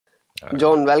All right.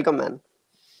 John, welcome, man.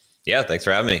 Yeah, thanks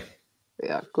for having me.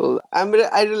 Yeah, cool. I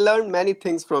learned many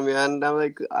things from you, and I'm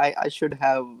like, I should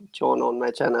have John on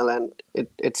my channel, and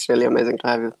it's really amazing to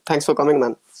have you. Thanks for coming,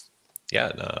 man.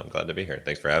 Yeah, no, I'm glad to be here.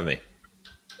 Thanks for having me.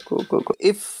 Cool, cool, cool.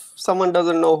 If someone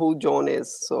doesn't know who John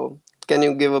is, so can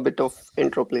you give a bit of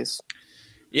intro, please?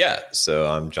 Yeah, so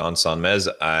I'm John Sonmez.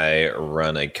 I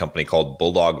run a company called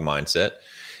Bulldog Mindset.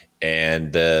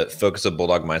 And the focus of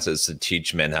Bulldog Mindset is to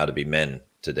teach men how to be men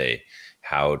today,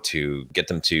 how to get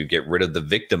them to get rid of the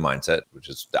victim mindset, which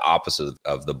is the opposite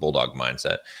of the Bulldog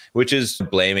mindset, which is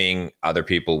blaming other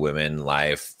people, women,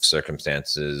 life,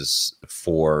 circumstances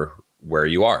for where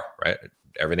you are, right?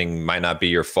 Everything might not be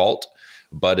your fault,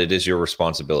 but it is your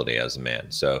responsibility as a man.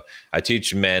 So I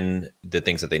teach men the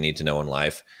things that they need to know in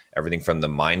life, everything from the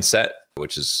mindset,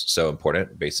 which is so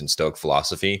important, based in Stoic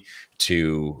philosophy,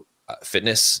 to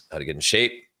fitness, how to get in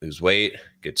shape, lose weight,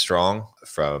 get strong,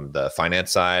 from the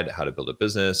finance side, how to build a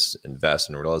business, invest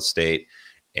in real estate,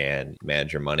 and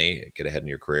manage your money, get ahead in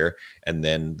your career. And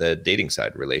then the dating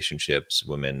side, relationships,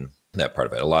 women, that part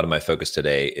of it. A lot of my focus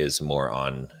today is more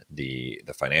on the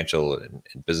financial and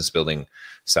business building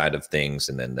side of things,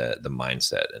 and then the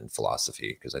mindset and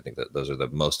philosophy, because I think that those are the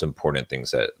most important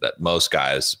things that most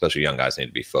guys, especially young guys, need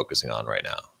to be focusing on right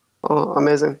now. Oh,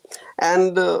 amazing.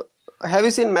 And have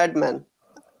you seen Mad Men?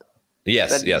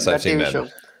 Yes, yes, I've seen TV Mad Men.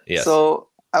 show. Yes. So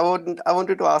I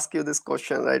wanted to ask you this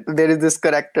question, right? There is this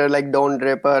character like Don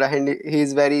Draper, and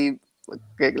he's very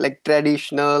like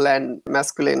traditional and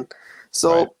masculine. Right.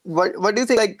 So what do you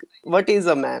think? Like, what is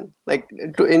a man? Like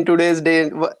in today's day,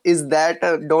 is that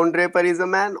a Don Draper is a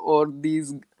man, or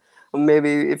these?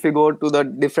 Maybe if you go to the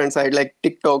different side, like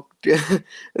TikTok, Yeah.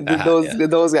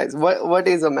 those guys. What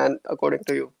is a man according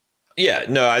to you? Yeah,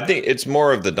 no, I think it's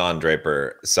more of the Don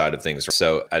Draper side of things.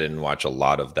 So I didn't watch a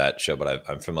lot of that show, but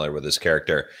I'm familiar with his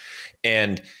character.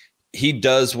 And he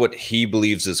does what he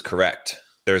believes is correct.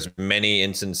 There's many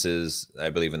instances, I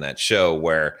believe, in that show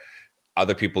where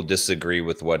other people disagree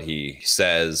with what he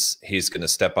says. He's going to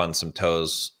step on some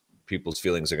toes. People's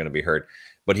feelings are going to be hurt,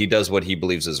 but he does what he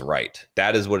believes is right.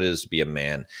 That is what it is to be a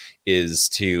man, is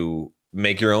to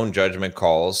make your own judgment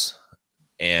calls,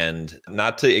 and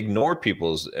not to ignore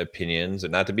people's opinions,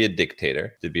 and not to be a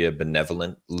dictator, to be a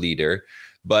benevolent leader,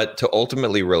 but to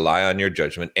ultimately rely on your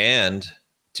judgment and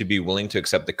to be willing to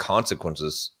accept the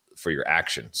consequences for your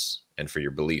actions and for your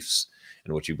beliefs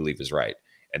and what you believe is right.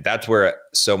 And that's where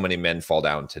so many men fall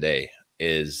down today,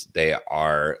 is they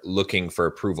are looking for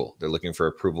approval. They're looking for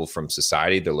approval from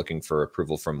society. They're looking for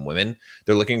approval from women.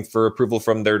 They're looking for approval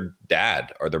from their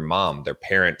dad or their mom, their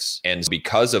parents. And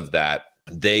because of that,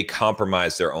 they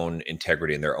compromise their own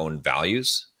integrity and their own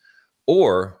values,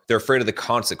 or they're afraid of the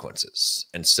consequences.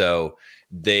 And so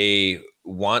they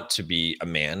want to be a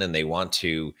man, and they want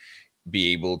to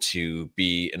be able to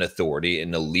be an authority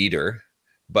and a leader,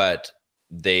 but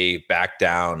they back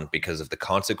down because of the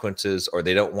consequences, or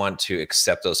they don't want to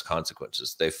accept those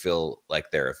consequences. They feel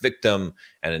like they're a victim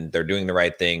and they're doing the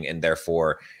right thing, and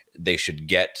therefore they should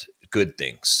get good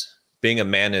things. Being a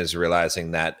man is realizing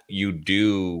that you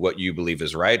do what you believe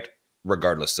is right,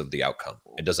 regardless of the outcome.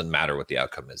 It doesn't matter what the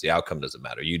outcome is. The outcome doesn't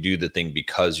matter. You do the thing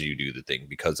because you do the thing,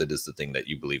 because it is the thing that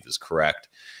you believe is correct.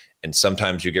 And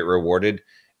sometimes you get rewarded,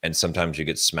 and sometimes you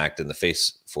get smacked in the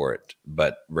face for it.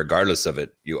 But regardless of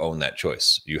it, you own that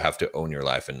choice. You have to own your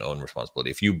life and own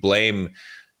responsibility. If you blame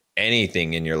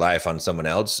anything in your life on someone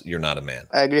else, you're not a man.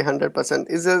 I agree 100%.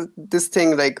 Is this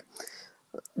thing like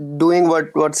doing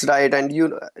what's right, and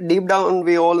you deep down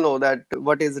we all know that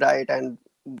what is right and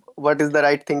what is the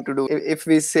right thing to do. If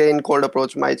we say in cold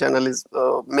approach, my channel is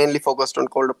mainly focused on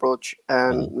cold approach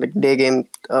and like day game.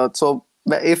 So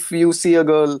if you see a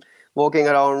girl walking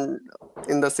around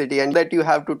in the city, and that you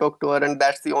have to talk to her, and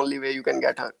that's the only way you can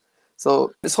get her.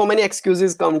 So many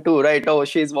excuses come too, right? Oh,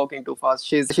 she's walking too fast.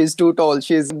 She's too tall.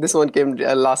 This one came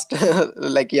last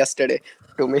like yesterday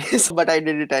to me, but I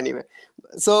did it anyway.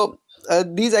 So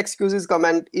these excuses come,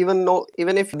 and even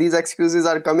if these excuses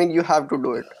are coming, you have to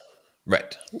do it.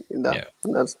 Right. Yeah.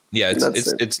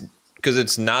 It's because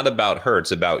it's not about her,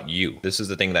 it's about you. This is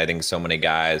the thing that I think so many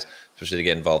guys, especially to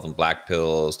get involved in black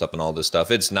pill stuff and all this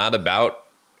stuff, it's not about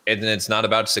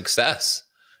success.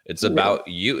 It's about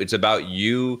you. It's about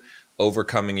you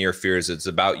overcoming your fears. It's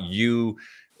about you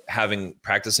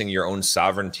practicing your own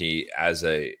sovereignty as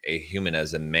a human,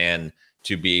 as a man,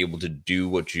 to be able to do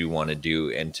what you want to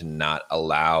do and to not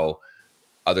allow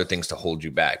other things to hold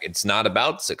you back. It's not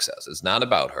about success. It's not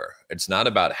about her. It's not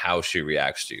about how she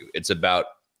reacts to you. It's about,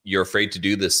 you're afraid to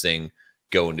do this thing,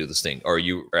 go and do this thing. Or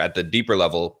you are at the deeper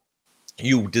level,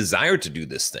 you desire to do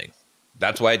this thing.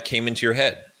 That's why it came into your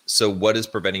head. So what is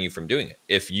preventing you from doing it?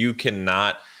 If you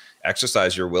cannot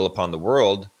exercise your will upon the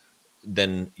world,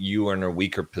 then you are in a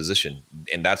weaker position.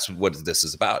 And that's what this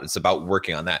is about. It's about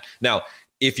working on that. Now,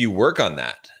 if you work on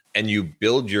that and you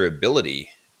build your ability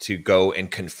to go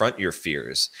and confront your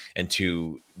fears and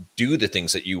to do the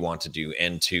things that you want to do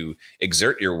and to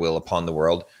exert your will upon the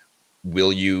world,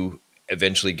 will you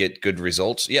eventually get good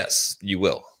results? Yes, you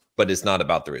will. But it's not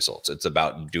about the results. It's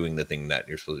about doing the thing that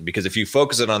you're supposed to. Because if you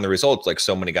focus it on the results, like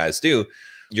so many guys do,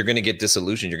 you're going to get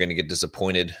disillusioned. You're going to get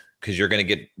disappointed because you're going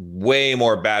to get way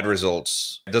more bad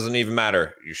results. It doesn't even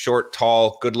matter. You're short,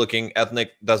 tall, good looking,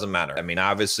 ethnic, doesn't matter. I mean,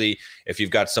 obviously, if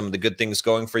you've got some of the good things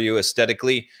going for you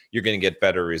aesthetically, you're going to get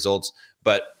better results,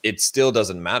 but it still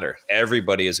doesn't matter.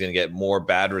 Everybody is going to get more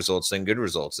bad results than good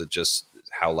results. It's just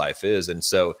how life is. And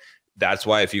so that's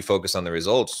why if you focus on the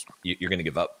results, you're going to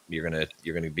give up. You're going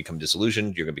to become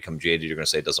disillusioned. You're going to become jaded. You're going to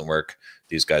say it doesn't work.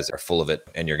 These guys are full of it,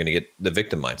 and you're going to get the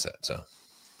victim mindset. So.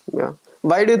 Yeah.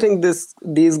 Why do you think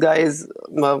these guys,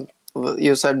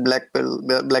 you said black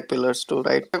pillars too,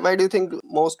 right? Why do you think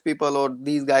most people or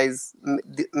these guys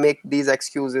make these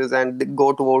excuses and they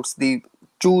go towards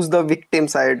choose the victim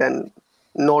side and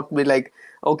not be like,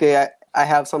 okay, I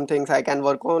have some things I can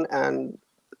work on and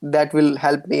that will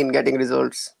help me in getting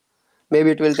results.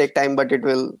 Maybe it will take time, but it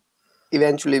will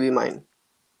eventually be mine.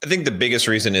 I think the biggest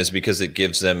reason is because it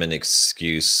gives them an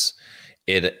excuse.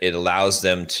 It allows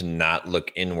them to not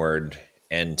look inward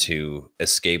and to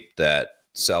escape that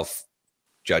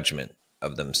self-judgment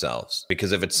of themselves.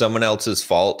 Because if it's someone else's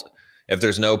fault, if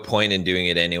there's no point in doing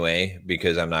it anyway,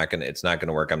 because it's not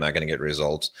gonna work, I'm not gonna get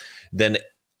results, then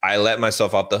I let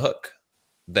myself off the hook.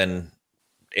 Then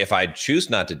if I choose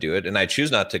not to do it and I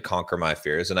choose not to conquer my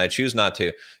fears and I choose not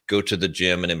to go to the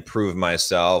gym and improve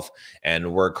myself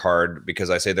and work hard because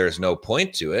I say there's no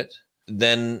point to it,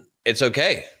 then it's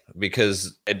okay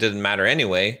because it didn't matter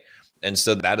anyway. And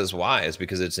so that is why, is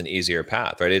because it's an easier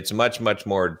path, right? It's much, much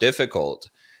more difficult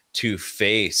to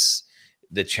face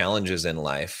the challenges in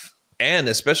life, and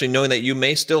especially knowing that you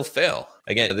may still fail.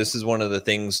 Again, this is one of the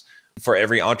things for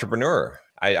every entrepreneur.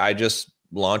 I just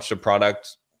launched a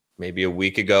product maybe a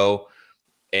week ago,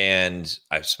 and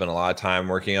I've spent a lot of time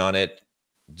working on it.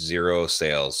 0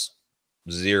 sales,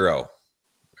 0.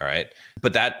 All right.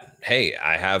 But hey,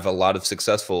 I have a lot of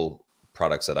successful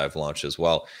products that I've launched as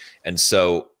well. And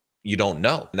so you don't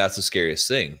know. And that's the scariest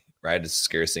thing, right? It's the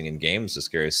scariest thing in games, the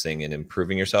scariest thing in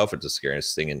improving yourself. It's the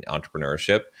scariest thing in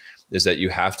entrepreneurship, is that you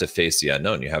have to face the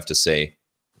unknown. You have to say,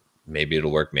 maybe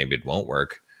it'll work, maybe it won't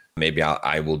work. Maybe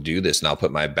I will do this and I'll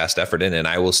put my best effort in and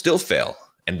I will still fail.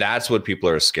 And that's what people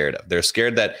are scared of. They're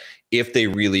scared that if they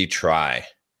really try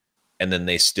and then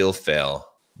they still fail,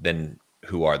 then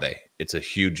who are they? It's a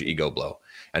huge ego blow.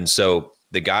 And so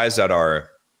the guys that are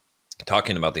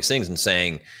talking about these things and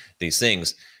saying these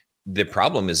things, the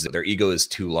problem is that their ego is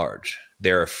too large.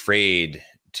 They're afraid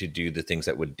to do the things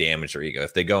that would damage their ego.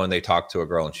 If they go and they talk to a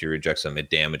girl and she rejects them,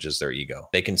 it damages their ego.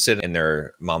 They can sit in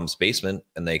their mom's basement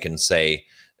and they can say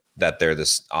that they're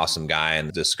this awesome guy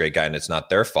and this great guy and it's not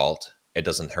their fault. It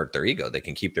doesn't hurt their ego. They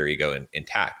can keep their ego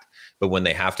intact. But when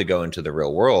they have to go into the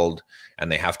real world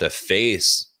and they have to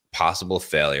face possible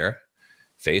failure,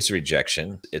 face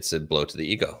rejection, it's a blow to the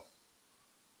ego.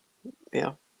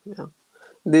 Yeah.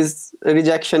 This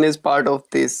rejection is part of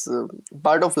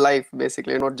part of life,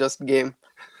 basically, not just game.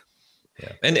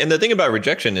 Yeah. And the thing about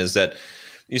rejection is that,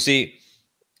 you see,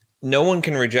 no one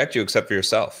can reject you except for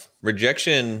yourself.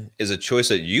 Rejection is a choice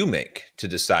that you make to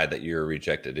decide that you're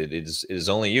rejected. It is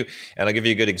only you. And I'll give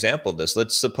you a good example of this.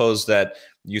 Let's suppose that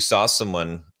you saw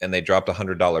someone and they dropped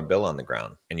 $100 bill on the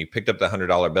ground, and you picked up the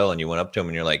 $100 bill and you went up to them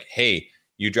and you're like, hey,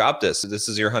 you dropped this. This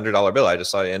is your $100 bill. I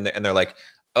just saw it. And they're like,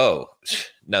 oh,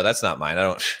 no, that's not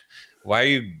mine. Why are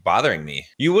you bothering me?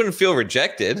 You wouldn't feel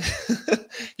rejected.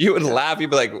 You would laugh.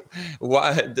 You'd be like,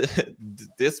 why?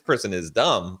 This person is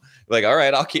dumb. Like, all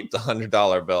right, I'll keep the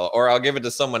 $100 bill, or I'll give it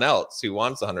to someone else who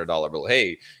wants a $100 bill.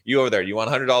 Hey, you over there, you want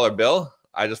a $100 bill?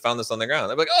 I just found this on the ground.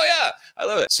 They're like, oh yeah, I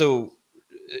love it. So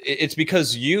it's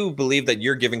because you believe that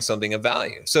you're giving something of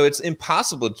value. So it's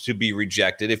impossible to be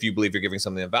rejected if you believe you're giving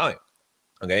something of value.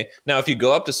 Okay. Now, if you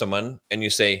go up to someone and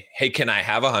you say, hey, can I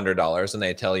have $100? And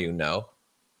they tell you no.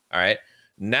 All right.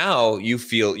 Now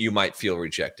you might feel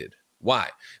rejected. Why?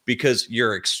 Because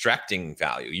you're extracting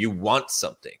value. You want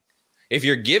something. If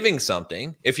you're giving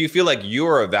something, if you feel like you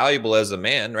are valuable as a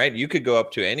man, right? You could go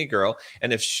up to any girl,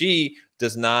 and if she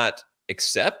does not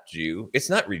accept you, it's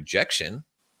not rejection.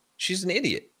 She's an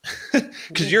idiot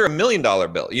because you're $1 million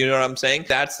bill. You know what I'm saying?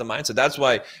 That's the mindset. That's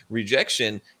why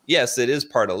rejection, yes, it is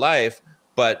part of life,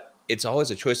 but it's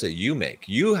always a choice that you make.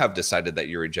 You have decided that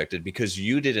you're rejected because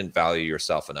you didn't value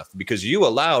yourself enough, because you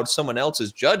allowed someone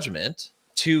else's judgment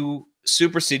to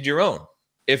supersede your own.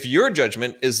 If your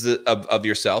judgment is of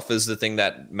yourself is the thing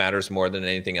that matters more than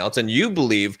anything else, and you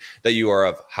believe that you are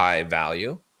of high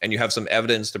value and you have some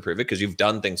evidence to prove it because you've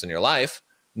done things in your life,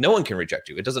 no one can reject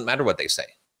you. It doesn't matter what they say.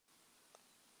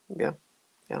 Yeah.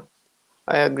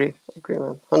 I agree,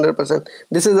 man. 100%.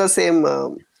 This is the same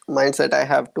mindset I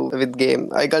have too with game.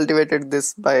 I cultivated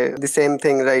this by the same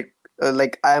thing, right?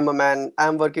 Like I am a man,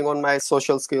 I'm working on my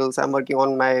social skills, I'm working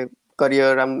on my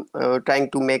career, I'm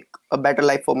trying to make a better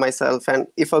life for myself. And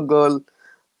if a girl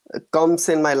comes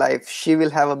in my life, she will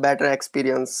have a better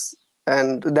experience.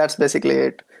 And that's basically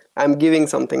it. I'm giving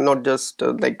something, not just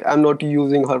like I'm not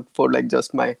using her for like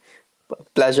just my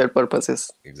pleasure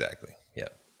purposes. Exactly. Yeah.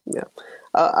 Yeah.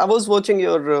 I was watching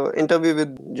your interview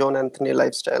with John Anthony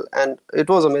Lifestyle, and it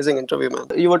was amazing interview, man.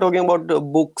 You were talking about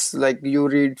books, like you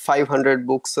read 500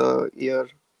 books a year.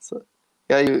 So,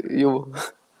 yeah, you.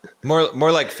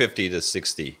 More like 50 to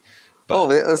 60.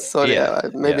 But Sorry,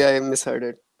 maybe I misheard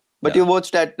it. But you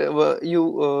watched that,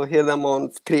 you hear them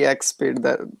on 3x speed.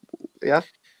 That, yeah.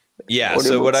 Yeah.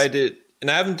 So what I did, and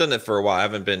I haven't done it for a while. I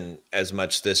haven't been as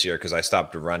much this year because I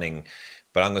stopped running,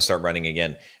 but I'm going to start running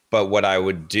again. But what I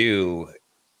would do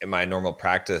in my normal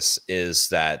practice is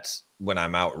that when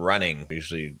I'm out running,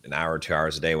 usually an hour, 2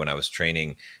 hours a day when I was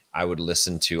training, I would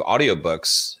listen to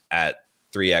audiobooks at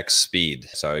 3x speed.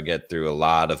 So I would get through a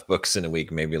lot of books in a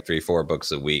week, maybe 3-4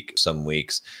 books a week, some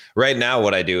weeks. Right now,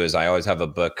 what I do is I always have a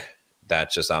book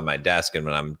that's just on my desk. And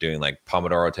when I'm doing like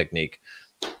Pomodoro technique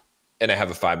and I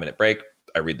have a 5-minute break,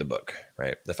 I read the book,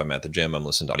 right? If I'm at the gym, I'm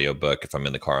listening to audiobook. If I'm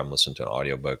in the car, I'm listening to an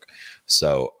audiobook.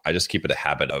 So I just keep it a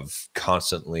habit of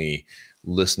constantly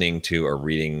listening to or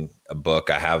reading a book.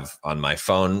 I have on my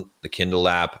phone, the Kindle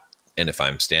app. And if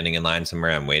I'm standing in line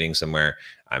somewhere, I'm waiting somewhere,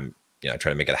 I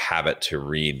try to make it a habit to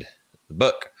read the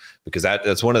book, because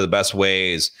that's one of the best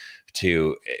ways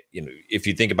to, if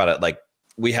you think about it, like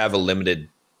we have a limited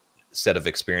set of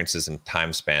experiences and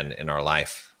time span in our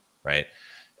life, right?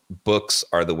 Books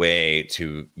are the way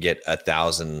to get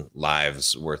 1,000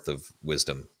 lives worth of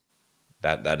wisdom.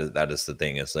 That is the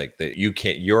thing. It's like that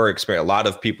your experience, a lot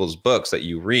of people's books that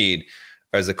you read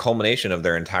is a culmination of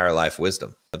their entire life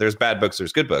wisdom. There's bad books,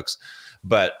 there's good books,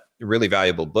 but really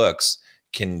valuable books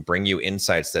can bring you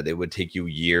insights that it would take you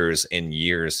years and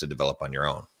years to develop on your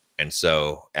own. And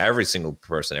so every single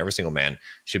person, every single man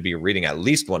should be reading at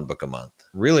least 1 book a month,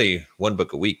 really 1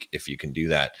 book a week if you can do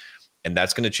that. And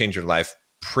that's going to change your life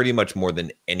pretty much more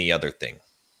than any other thing.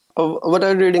 What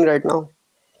are you reading right now?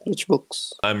 Which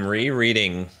books? I'm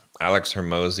rereading Alex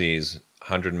Hormozy's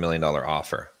 $100 Million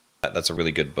Offer. That's a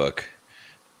really good book.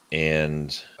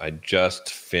 And I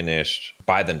just finished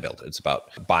Buy Then Build. It's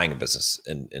about buying a business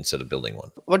instead of building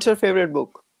one. What's your favorite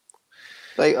book?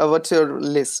 Like, what's your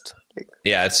list?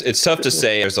 Yeah, it's tough to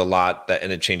say. There's a lot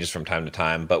and it changes from time to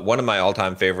time. But one of my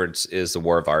all-time favorites is The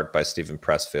War of Art by Stephen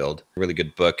Pressfield. Really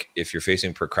good book. If you're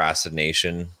facing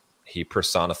procrastination, he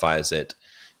personifies it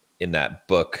in that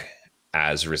book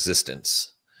as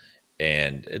resistance.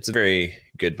 And it's a very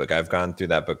good book. I've gone through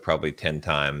that book probably 10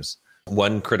 times.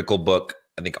 One critical book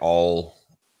I think all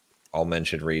men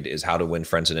should read is How to Win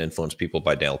Friends and Influence People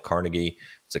by Dale Carnegie.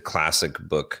 It's a classic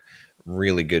book,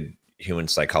 really good human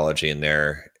psychology in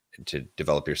there to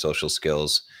develop your social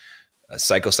skills.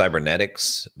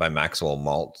 Psycho-Cybernetics by Maxwell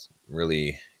Maltz,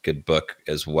 really good book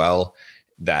as well.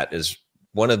 That is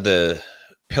one of the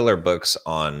pillar books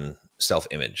on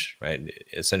self-image, right?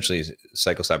 Essentially,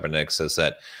 Psycho-Cybernetics says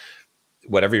that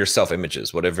whatever your self-image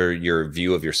is, whatever your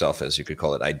view of yourself is, you could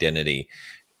call it identity,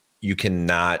 you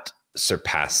cannot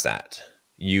surpass that.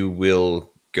 You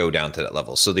will go down to that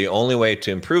level. So the only way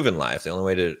to improve in life, the only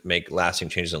way to make lasting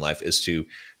changes in life is to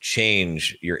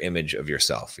change your image of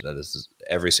yourself. That is,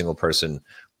 every single person,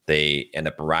 they end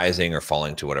up rising or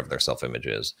falling to whatever their self-image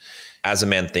is. As a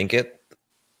Man Thinketh,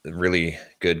 really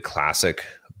good classic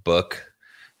book,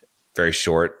 very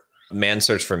short. Man's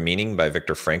Search for Meaning by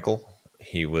Viktor Frankl.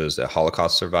 He was a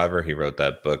Holocaust survivor. He wrote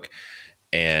that book.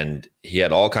 And he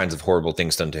had all kinds of horrible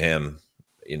things done to him.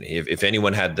 If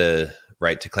anyone had the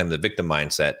right to claim the victim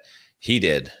mindset, he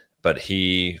did, but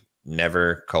he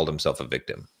never called himself a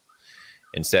victim.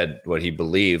 Instead, what he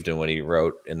believed and what he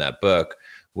wrote in that book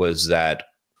was that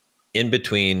in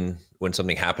between when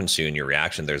something happens to you and your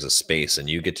reaction, there's a space and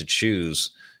you get to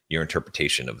choose your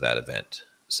interpretation of that event.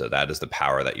 So that is the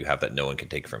power that you have that no one can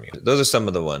take from you. Those are some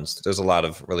of the ones. There's a lot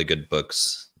of really good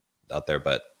books out there,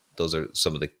 but those are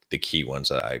some of the key ones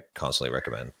that I constantly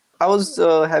recommend. I was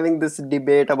having this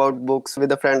debate about books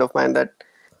with a friend of mine that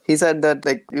he said that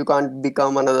like you can't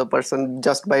become another person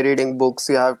just by reading books.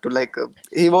 You have to like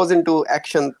he was into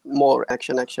action, more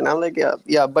action. I'm like,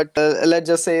 yeah, but let's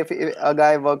just say if a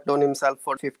guy worked on himself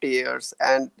for 50 years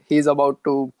and he's about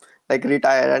to like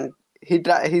retire, and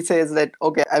he says that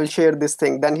okay, I'll share this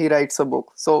thing, then he writes a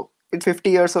book. So it's 50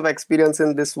 years of experience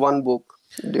in this one book.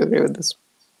 Do you agree with this?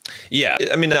 Yeah,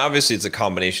 I mean, obviously it's a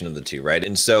combination of the two, right?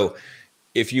 And so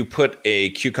if you put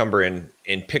a cucumber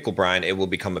in pickle brine, it will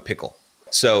become a pickle.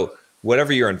 So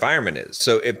whatever your environment is.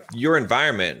 So if your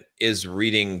environment is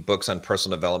reading books on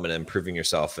personal development and improving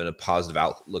yourself, in a positive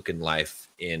outlook in life,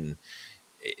 in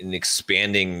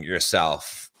expanding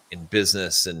yourself in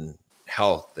business and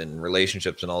health and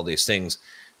relationships and all these things,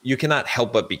 you cannot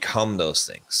help but become those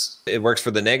things. It works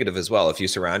for the negative as well. If you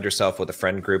surround yourself with a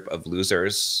friend group of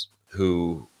losers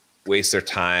who waste their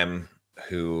time,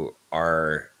 who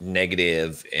are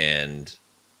negative and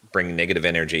bring negative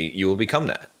energy, you will become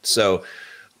that. So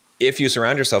if you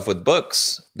surround yourself with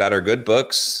books that are good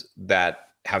books that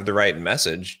have the right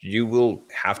message, you will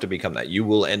have to become that. You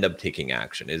will end up taking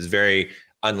action. It's very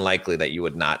unlikely that you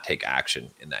would not take action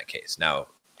in that case. Now,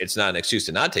 it's not an excuse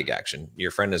to not take action.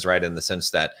 Your friend is right in the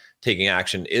sense that taking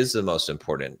action is the most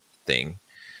important thing.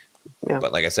 Yeah.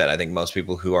 But like I said, I think most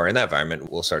people who are in that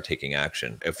environment will start taking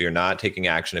action. If you're not taking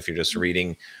action, if you're just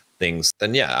reading things,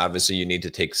 then yeah, obviously you need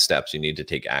to take steps. You need to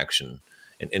take action.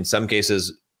 In some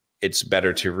cases, it's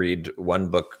better to read one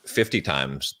book 50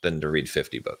 times than to read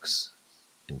 50 books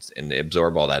and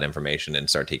absorb all that information and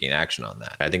start taking action on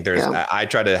that. I think I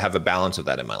try to have a balance of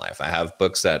that in my life. I have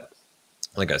books that,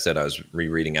 like I said, I was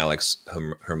rereading Alex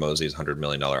Hormozi's $100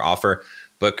 Million Offer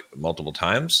book multiple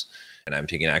times, and I'm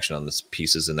taking action on the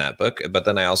pieces in that book. But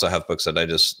then I also have books that I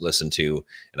just listen to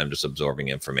and I'm just absorbing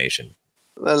information.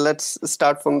 Well, let's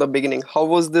start from the beginning. How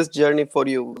was this journey for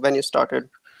you when you started?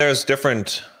 There's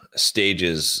different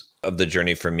stages of the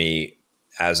journey for me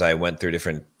as I went through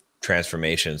different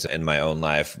transformations in my own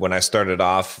life. When I started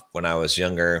off, when I was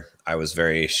younger, I was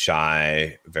very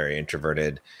shy, very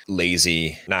introverted,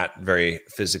 lazy, not very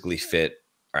physically fit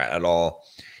at all.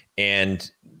 And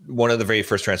one of the very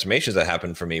first transformations that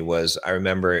happened for me was, I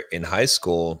remember in high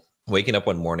school, waking up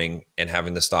one morning and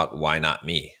having this thought, why not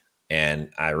me? And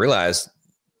I realized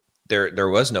there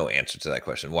was no answer to that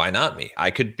question. Why not me?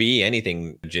 I could be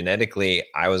anything. Genetically,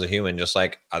 I was a human just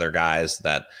like other guys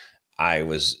that I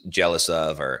was jealous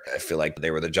of, or I feel like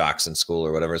they were the jocks in school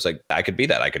or whatever. It's like, I could be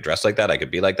that. I could dress like that. I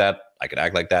could be like that. I could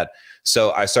act like that.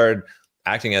 So I started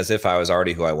acting as if I was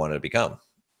already who I wanted to become.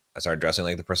 I started dressing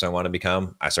like the person I wanted to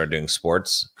become. I started doing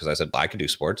sports because I said, I could do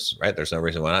sports, right? There's no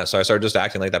reason why not. So I started just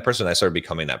acting like that person. I started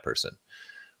becoming that person.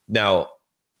 Now,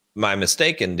 my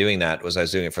mistake in doing that was I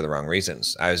was doing it for the wrong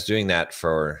reasons. I was doing that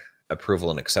for approval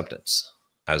and acceptance.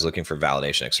 I was looking for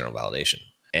validation, external validation.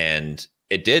 And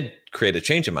it did create a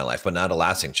change in my life, but not a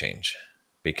lasting change,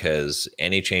 because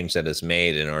any change that is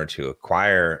made in order to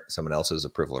acquire someone else's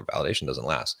approval or validation doesn't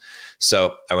last.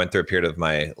 So I went through a period of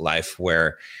my life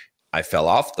where I fell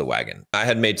off the wagon. I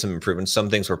had made some improvements. Some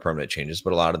things were permanent changes,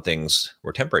 but a lot of things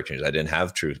were temporary changes. I didn't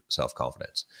have true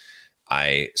self-confidence.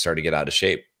 I started to get out of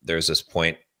shape. There's this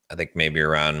point, I think maybe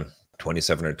around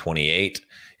 27 or 28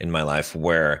 in my life,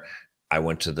 where I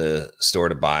went to the store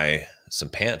to buy some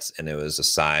pants, and it was a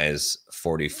size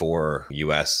 44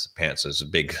 US pants. So it's a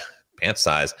big pant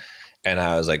size. And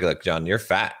I was like, look, John, you're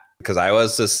fat. Because I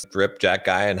was this ripped jack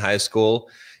guy in high school.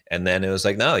 And then it was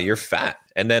like, no, you're fat.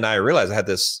 And then I realized I had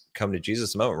this come to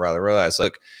Jesus moment where I realized,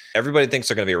 look, everybody thinks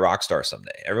they're going to be a rock star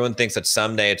someday. Everyone thinks that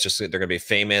someday it's just, they're going to be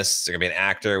famous. They're going to be an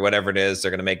actor, whatever it is.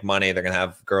 They're going to make money. They're going to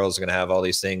have girls. They're going to have all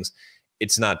these things.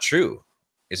 It's not true.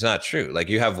 It's not true. Like,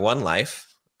 you have one life.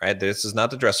 Right? This is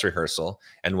not the dress rehearsal,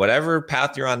 and whatever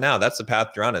path you're on now, that's the path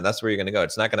you're on, and that's where you're going to go.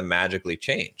 It's not going to magically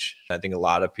change. I think a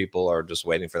lot of people are just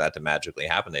waiting for that to magically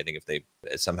happen. They think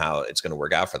somehow it's going to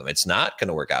work out for them. It's not going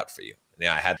to work out for you.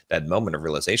 I had that moment of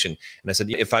realization, and I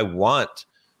said, if I want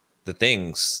the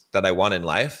things that I want in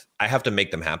life, I have to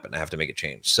make them happen. I have to make a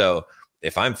change. So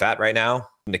if I'm fat right now,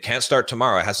 and it can't start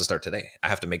tomorrow, it has to start today. I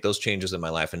have to make those changes in my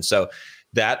life. And so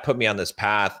that put me on this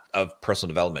path of personal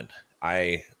development.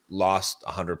 I lost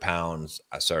 100 pounds.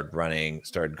 I started running,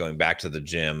 started going back to the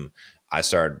gym. I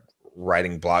started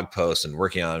writing blog posts and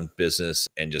working on business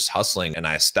and just hustling. And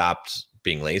I stopped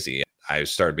being lazy. I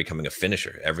started becoming a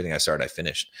finisher. Everything I started, I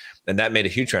finished. And that made a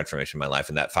huge transformation in my life.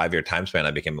 In that 5-year time span,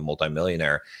 I became a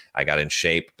multimillionaire. I got in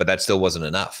shape, but that still wasn't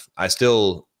enough. I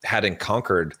still hadn't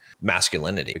conquered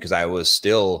masculinity because I was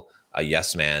still a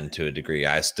yes man to a degree.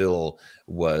 I still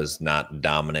was not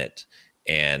dominant,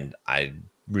 and I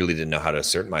really didn't know how to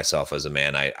assert myself as a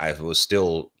man. I was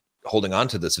still holding on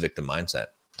to this victim mindset.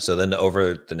 So then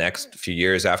over the next few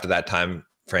years after that time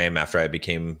frame after I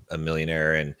became a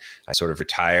millionaire and I sort of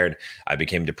retired. I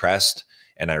became depressed,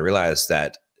 and I realized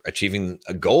that achieving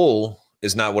a goal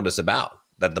is not what it's about.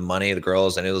 That the money, the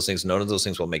girls, any of those things, none of those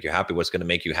things will make you happy. What's going to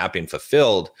make you happy and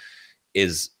fulfilled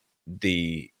is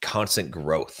the constant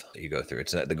growth that you go through.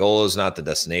 It's not, the goal is not the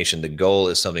destination. The goal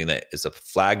is something that is a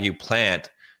flag you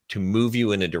plant to move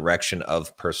you in a direction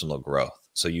of personal growth.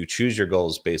 So you choose your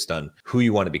goals based on who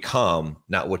you want to become,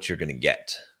 not what you're going to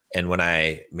get. And when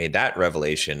I made that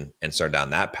revelation and started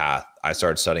down that path, I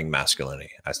started studying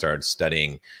masculinity. I started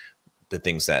studying the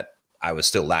things that I was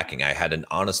still lacking. I had an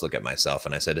honest look at myself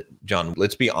and I said, John,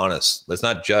 let's be honest. Let's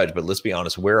not judge, but let's be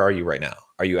honest. Where are you right now?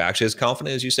 Are you actually as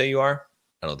confident as you say you are?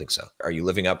 I don't think so. Are you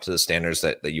living up to the standards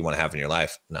that you want to have in your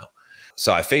life? No.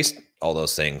 So I faced all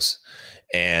those things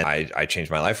and I changed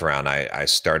my life around. I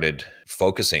started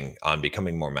focusing on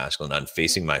becoming more masculine, on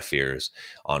facing my fears,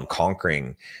 on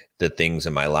conquering the things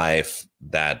in my life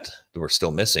that were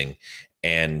still missing.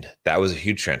 And that was a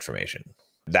huge transformation.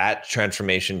 That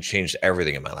transformation changed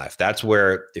everything in my life. That's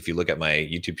where, if you look at my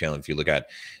YouTube channel, if you look at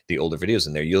the older videos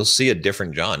in there, you'll see a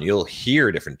different John. You'll hear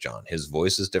a different John. His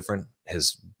voice is different.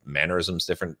 His mannerisms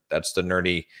different. That's the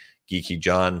nerdy, geeky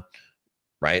John,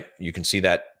 right? You can see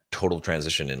that total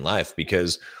transition in life,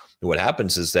 because what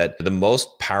happens is that the most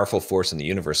powerful force in the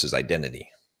universe is identity,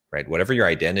 right? Whatever your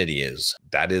identity is,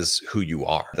 that is who you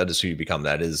are. That is who you become.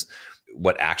 That is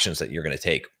what actions that you're going to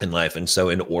take in life. And so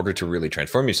in order to really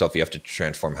transform yourself, you have to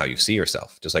transform how you see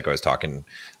yourself. Just like I was talking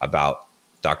about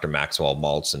Dr. Maxwell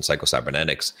Maltz and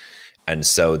psychocybernetics. And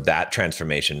so that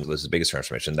transformation was the biggest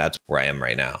transformation. That's where I am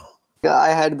right now. Yeah, I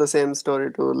had the same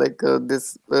story too, like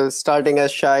this starting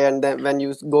as shy, and then when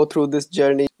you go through this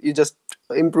journey, you just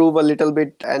improve a little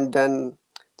bit and then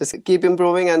just keep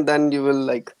improving, and then you will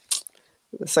like,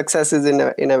 success is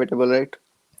inevitable, right?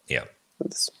 Yeah.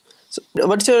 So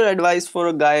what's your advice for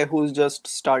a guy who's just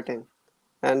starting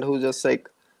and who's just like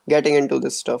getting into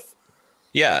this stuff?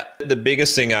 Yeah. The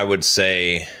biggest thing I would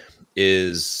say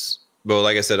is, well,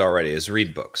 like I said already, is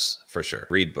read books for sure.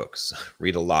 Read books,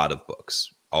 read a lot of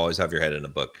books. Always have your head in a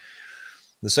book.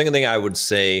 The second thing I would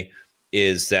say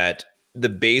is that the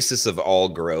basis of all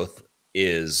growth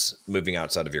is moving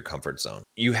outside of your comfort zone.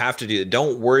 You have to do it.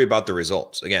 Don't worry about the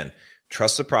results. Again,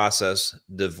 trust the process,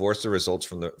 divorce the results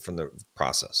from the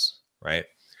process, right?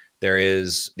 There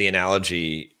is the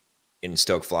analogy in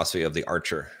Stoic philosophy of the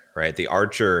archer, right? The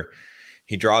archer,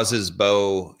 he draws his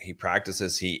bow, he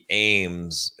practices, he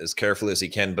aims as carefully as he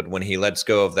can, but when he lets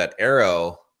go of that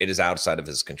arrow, it is outside of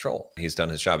his control. He's done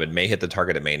his job. It may hit the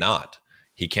target, it may not.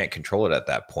 He can't control it at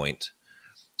that point.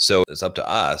 So it's up to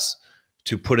us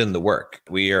to put in the work.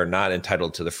 We are not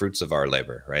entitled to the fruits of our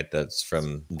labor, right? That's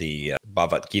from the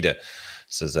Bhagavad Gita. It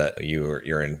says that you're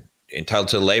entitled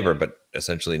to labor, but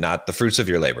essentially not the fruits of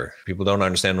your labor. People don't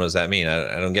understand, what does that mean?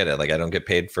 I don't get it. Like, I don't get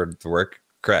paid for the work.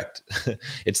 Correct.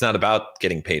 It's not about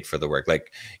getting paid for the work.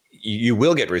 Like, you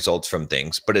will get results from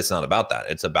things, but it's not about that.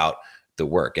 It's about the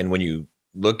work. And when you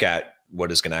look at what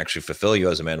is going to actually fulfill you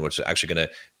as a man, what's actually going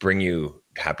to bring you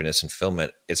happiness and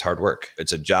fulfillment, it's hard work.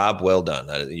 It's a job well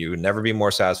done. You would never be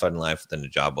more satisfied in life than a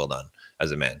job well done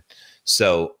as a man.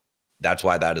 So that's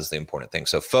why that is the important thing.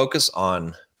 So focus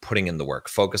on putting in the work,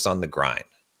 focus on the grind.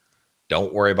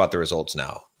 Don't worry about the results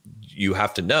now. You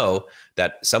have to know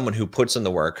that someone who puts in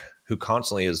the work, who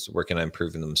constantly is working on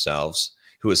improving themselves,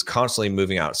 who is constantly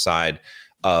moving outside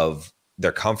of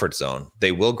their comfort zone,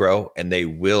 they will grow and they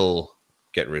will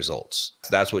get results.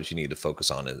 That's what you need to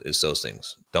focus on is those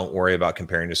things. Don't worry about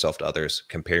comparing yourself to others.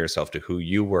 Compare yourself to who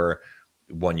you were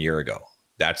 1 year ago.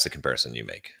 That's the comparison you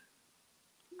make.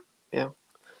 Yeah.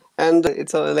 And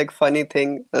it's a like funny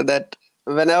thing that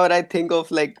whenever I think of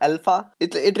like alpha,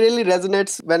 it really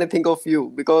resonates when I think of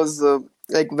you, because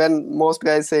like when most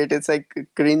guys say it, it's like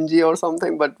cringy or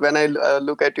something. But when I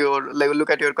look at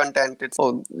your content, it's,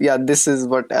 oh yeah, this is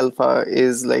what alpha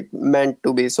is like meant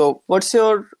to be. So what's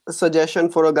your suggestion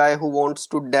for a guy who wants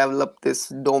to develop this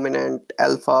dominant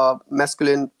alpha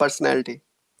masculine personality?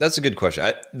 That's a good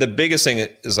question. The biggest thing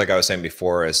is, like I was saying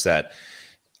before, is that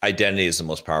identity is the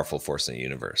most powerful force in the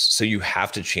universe. So you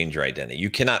have to change your identity. You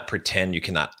cannot pretend, you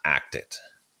cannot act it.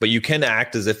 But you can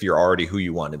act as if you're already who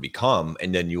you want to become,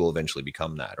 and then you will eventually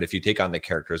become that. If you take on the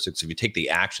characteristics, if you take the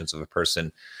actions of a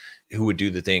person who would do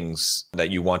the things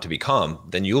that you want to become,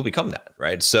 then you will become that,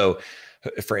 right? So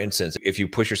for instance, if you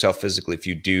push yourself physically, if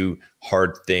you do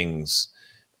hard things,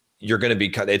 you're going to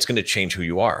be, it's going to change who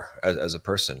you are as a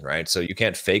person, right? So you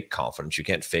can't fake confidence. You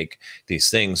can't fake these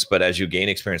things. But as you gain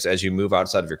experience, as you move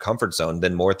outside of your comfort zone,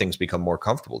 then more things become more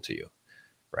comfortable to you,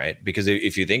 right? Because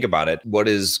if you think about it, what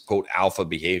is, quote, alpha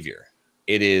behavior?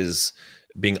 It is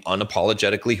being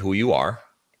unapologetically who you are,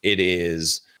 It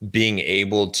is being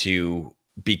able to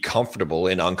be comfortable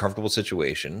in uncomfortable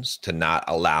situations, to not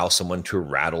allow someone to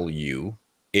rattle you.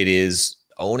 It is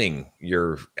owning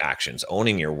your actions,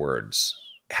 owning your words,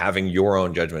 having your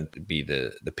own judgment be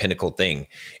the pinnacle thing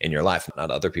in your life, not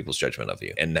other people's judgment of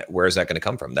you. And where is that going to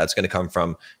come from? That's going to come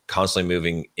from constantly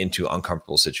moving into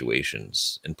uncomfortable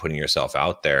situations and putting yourself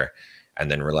out there, and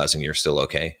then realizing you're still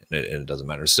okay and it doesn't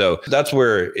matter. So that's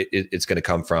where it's going to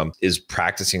come from, is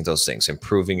practicing those things,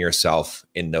 improving yourself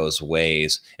in those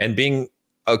ways, and being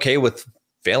okay with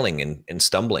failing and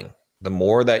stumbling. The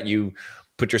more that you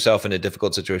put yourself in a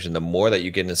difficult situation, the more that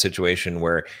you get in a situation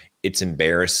where it's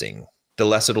embarrassing, the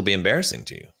less it'll be embarrassing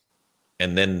to you.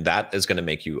 And then that is going to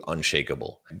make you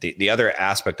unshakable. The other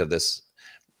aspect of this,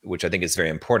 which I think is very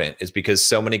important, is because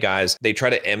so many guys, they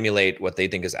try to emulate what they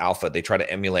think is alpha. They try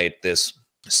to emulate this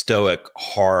stoic,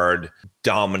 hard,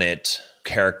 dominant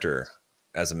character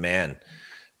as a man.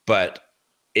 But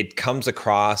it comes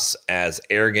across as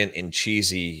arrogant and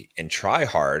cheesy and try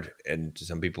hard. And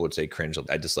some people would say cringe.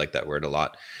 I dislike that word a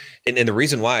lot. And the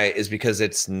reason why is because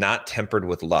it's not tempered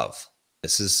with love.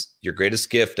 This is your greatest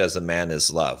gift as a man,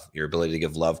 is love, your ability to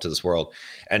give love to this world.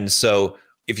 And so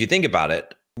if you think about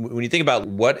it, when you think about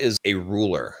what is a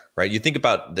ruler, right? You think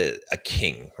about a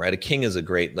king, right? A king is a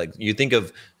great, like, you think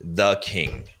of the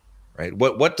king, right?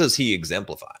 What does he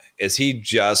exemplify? Is he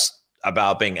just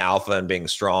about being alpha and being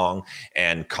strong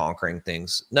and conquering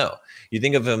things? No, you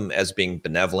think of him as being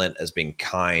benevolent, as being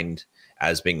kind,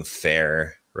 as being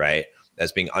fair, right?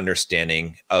 As being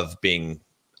understanding, of being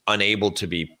unable to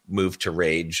be moved to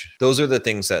rage. Those are the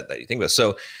things that you think about.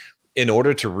 So in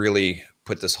order to really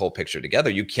put this whole picture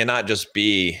together, you cannot just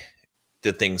be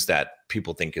the things that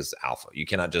people think is alpha. You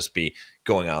cannot just be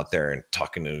going out there and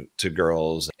talking to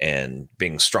girls and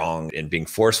being strong and being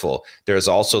forceful. There's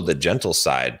also the gentle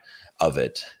side of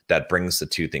it that brings the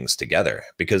two things together.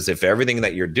 Because if everything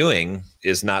that you're doing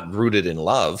is not rooted in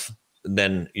love,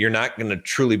 then you're not going to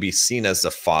truly be seen as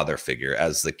the father figure,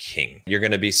 as the king. You're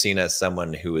going to be seen as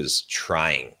someone who is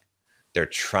trying. They're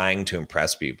trying to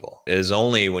impress people. It is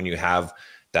only when you have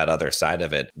that other side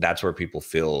of it, that's where people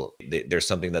feel there's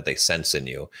something that they sense in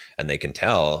you, and they can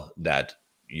tell that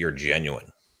you're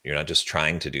genuine. You're not just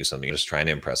trying to do something, you're just trying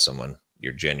to impress someone.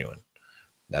 You're genuine.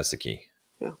 That's the key.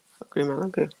 Yeah, agree, man.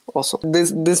 Okay, awesome.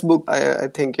 This book, I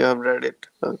think you have read it.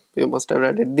 You must have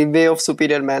read it. The Way of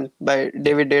Superior Man by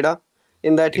David Data.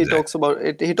 In that he talks about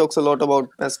it. He talks a lot about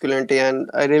masculinity, and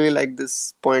I really like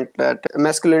this point that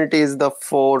masculinity is the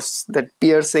force, that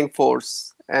piercing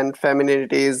force, and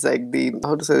femininity is like the,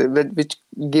 how to say it, which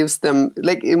gives them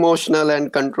like emotional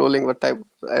and controlling, what type,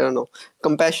 I don't know,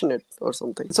 compassionate or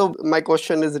something. So my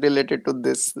question is related to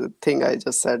this thing I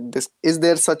just said. This, is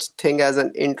there such thing as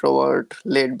an introvert,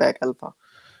 laid back alpha?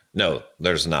 No,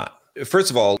 there's not.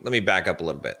 First of all, let me back up a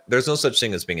little bit. There's no such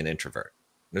thing as being an introvert.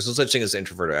 There's no such thing as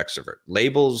introvert or extrovert.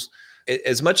 Labels,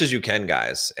 as much as you can,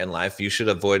 guys, in life, you should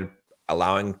avoid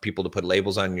allowing people to put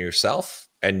labels on yourself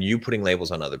and you putting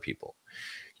labels on other people.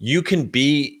 You can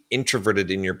be introverted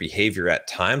in your behavior at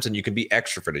times, and you can be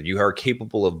extroverted. You are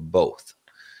capable of both.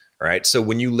 All right. So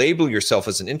when you label yourself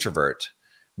as an introvert,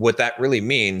 what that really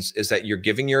means is that you're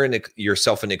giving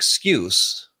yourself an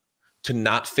excuse to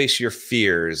not face your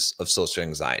fears of social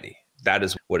anxiety. That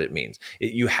is what it means.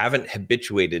 You haven't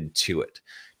habituated to it.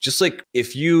 Just like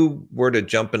if you were to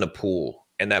jump in a pool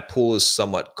and that pool is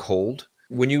somewhat cold,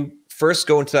 when you first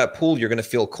go into that pool, you're going to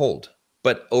feel cold.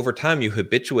 But over time, you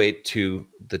habituate to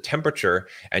the temperature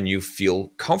and you feel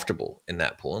comfortable in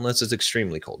that pool, unless it's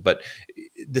extremely cold. But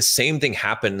the same thing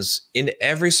happens in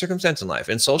every circumstance in life,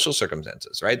 in social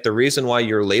circumstances, right? The reason why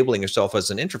you're labeling yourself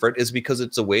as an introvert is because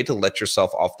it's a way to let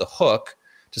yourself off the hook,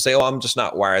 to say, oh, I'm just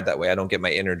not wired that way. I don't get my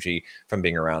energy from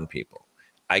being around people.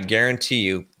 I guarantee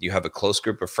you, you have a close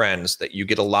group of friends that you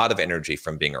get a lot of energy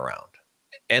from being around.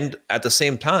 And at the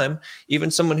same time,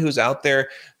 even someone who's out there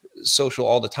social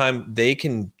all the time, they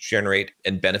can generate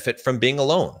and benefit from being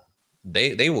alone.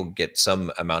 They will get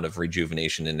some amount of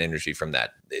rejuvenation and energy from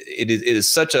that. It is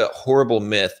such a horrible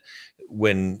myth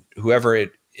when whoever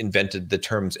invented the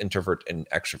terms introvert and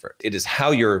extrovert. It is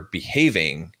how you're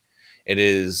behaving. It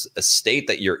is a state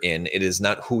that you're in. It is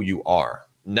not who you are.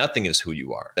 Nothing is who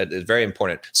you are. That is very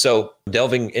important. So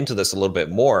delving into this a little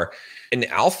bit more, in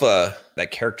alpha,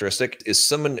 that characteristic is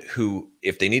someone who,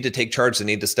 if they need to take charge, they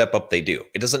need to step up, they do.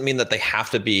 It doesn't mean that they have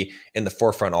to be in the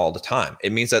forefront all the time.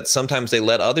 It means that sometimes they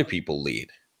let other people lead,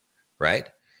 right?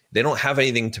 They don't have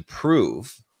anything to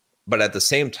prove, but at the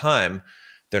same time,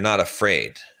 they're not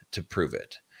afraid to prove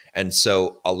it. And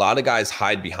so a lot of guys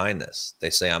hide behind this. They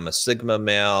say, I'm a Sigma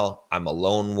male, I'm a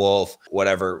lone wolf,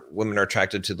 whatever. Women are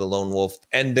attracted to the lone wolf,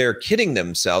 and they're kidding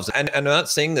themselves. And I'm not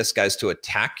saying this, guys, to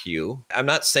attack you. I'm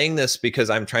not saying this because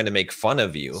I'm trying to make fun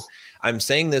of you. I'm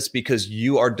saying this because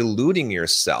you are deluding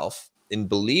yourself in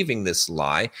believing this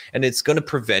lie, and it's going to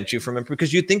prevent you from it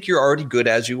because you think you're already good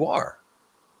as you are.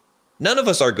 None of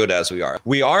us are good as we are.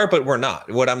 We are, but we're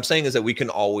not. What I'm saying is that we can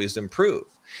always improve.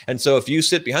 And so if you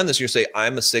sit behind this, you say,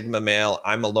 I'm a Sigma male,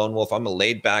 I'm a lone wolf, I'm a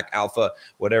laid back alpha,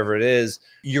 whatever it is,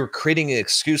 you're creating an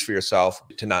excuse for yourself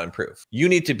to not improve. You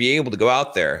need to be able to go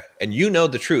out there and you know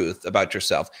the truth about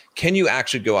yourself. Can you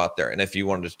actually go out there? And if you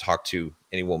wanted to talk to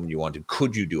any woman you want to,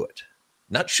 could you do it?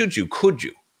 Not should you, could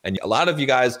you? And a lot of you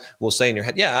guys will say in your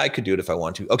head, yeah, I could do it if I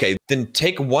want to. Okay, then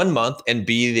take 1 month and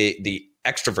be the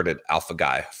extroverted alpha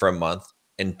guy for a month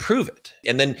and prove it.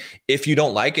 And then if you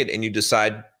don't like it and you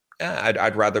decide,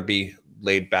 I'd rather be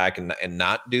laid back and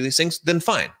not do these things, then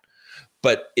fine.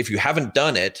 But if you haven't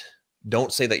done it,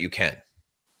 don't say that you can,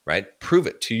 right? Prove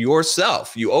it to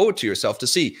yourself. You owe it to yourself to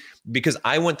see, because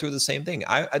I went through the same thing.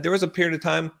 There was a period of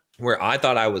time where I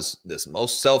thought I was this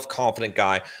most self-confident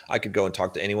guy. I could go and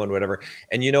talk to anyone, whatever.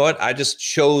 And you know what? I just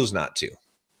chose not to,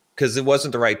 because it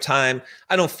wasn't the right time.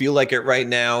 I don't feel like it right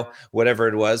now, whatever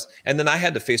it was. And then I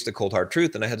had to face the cold hard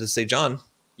truth. And I had to say, John,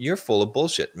 you're full of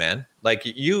bullshit, man. Like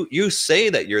you say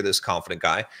that you're this confident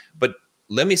guy, but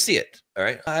let me see it. All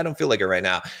right. I don't feel like it right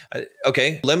now.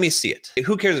 Okay. Let me see it.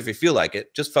 Who cares if you feel like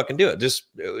it? Just fucking do it.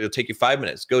 It'll take you 5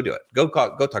 minutes. Go do it. Go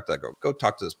talk to that girl. Go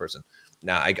talk to this person.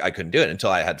 Now I couldn't do it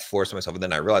until I had forced myself. And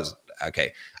then I realized,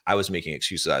 okay, I was making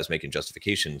excuses. I was making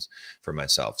justifications for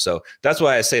myself. So that's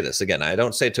why I say this. Again, I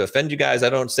don't say it to offend you guys. I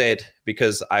don't say it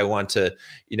because I want to,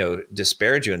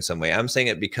 disparage you in some way. I'm saying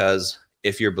it because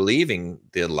if you're believing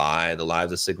the lie of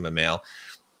the Sigma male,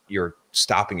 you're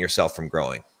stopping yourself from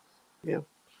growing. Yeah.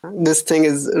 This thing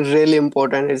is really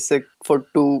important. It's like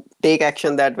to take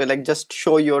action that way, like just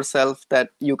show yourself that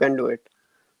you can do it.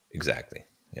 Exactly.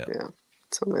 Yeah. Yeah.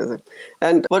 It's amazing.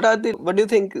 And what do you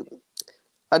think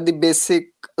are the basic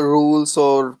rules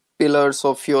or pillars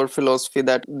of your philosophy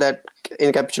that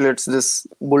encapsulates this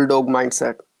Bulldog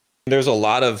mindset? There's a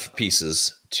lot of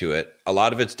pieces to it. A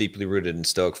lot of it's deeply rooted in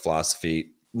Stoic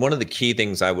philosophy. One of the key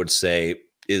things I would say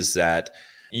is that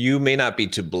you may not be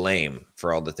to blame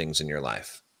for all the things in your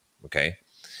life. Okay.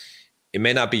 It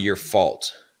may not be your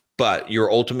fault, but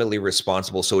you're ultimately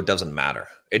responsible. So it doesn't matter.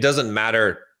 It doesn't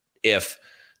matter if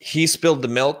he spilled the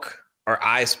milk or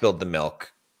I spilled the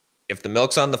milk. If the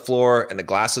milk's on the floor and the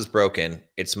glass is broken,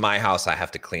 it's my house. I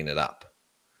have to clean it up.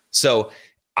 So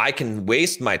I can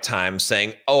waste my time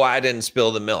saying, oh, I didn't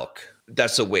spill the milk.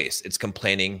 That's a waste. It's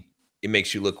complaining. It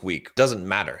makes you look weak. Doesn't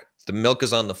matter. The milk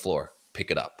is on the floor.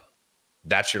 Pick it up.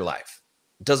 That's your life.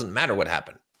 It doesn't matter what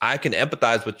happened. I can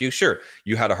empathize with you. Sure,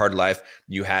 you had a hard life.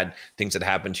 You had things that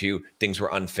happened to you. Things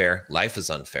were unfair. Life is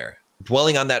unfair.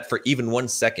 Dwelling on that for even 1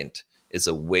 second is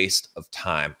a waste of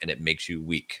time, and it makes you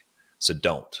weak. So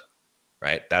don't,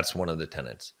 right? That's one of the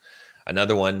tenets.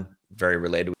 Another one, very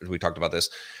related, we talked about this,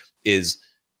 is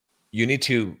you need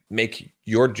to make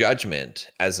your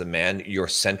judgment as a man your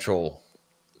central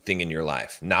thing in your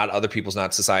life. Not other people's,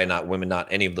 not society, not women, not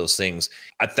any of those things.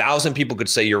 1,000 people could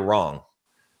say you're wrong.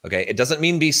 Okay. It doesn't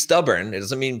mean be stubborn. It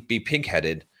doesn't mean be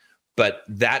pig-headed, but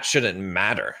that shouldn't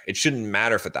matter. It shouldn't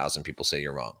matter if 1,000 people say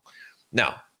you're wrong.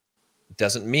 Now, it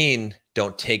doesn't mean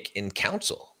don't take in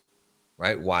counsel,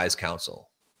 right? Wise counsel.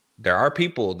 There are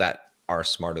people that are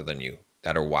smarter than you,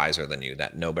 that are wiser than you,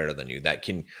 that know better than you, that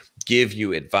can give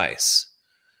you advice.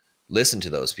 Listen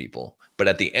to those people. But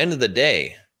at the end of the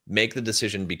day, make the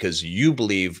decision because you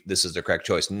believe this is the correct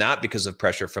choice, not because of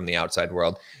pressure from the outside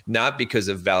world, not because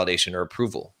of validation or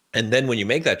approval. And then when you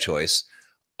make that choice,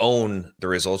 own the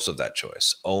results of that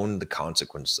choice, own the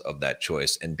consequence of that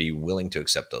choice, and be willing to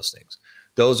accept those things.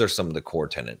 Those are some of the core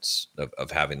tenets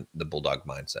of having the Bulldog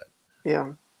mindset.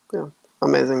 Yeah. Yeah.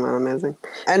 Amazing, man. Amazing.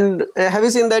 And have you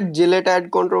seen that Gillette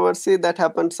ad controversy that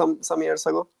happened some years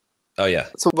ago? Oh, yeah.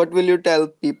 So what will you tell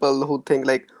people who think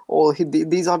like, oh,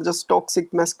 these are just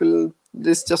toxic masculine,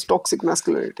 this is just toxic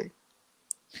masculinity?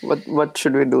 What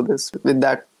should we do this with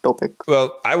that topic?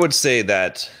 Well, I would say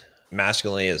that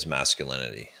masculinity is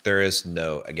masculinity. There is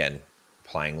no, again,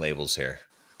 applying labels here.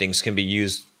 Things can be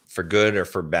used for good or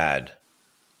for bad.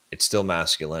 It's still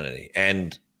masculinity.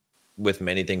 And with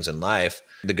many things in life,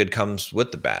 the good comes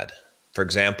with the bad. For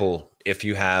example, if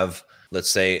you have, let's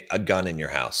say, a gun in your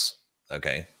house,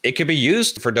 okay, it could be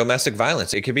used for domestic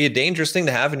violence. It could be a dangerous thing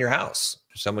to have in your house.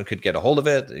 Someone could get a hold of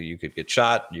it. You could get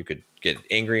shot. You could get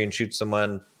angry and shoot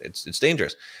someone. It's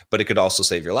dangerous, but it could also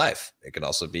save your life. It could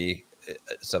also be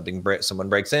someone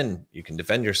breaks in, you can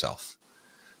defend yourself.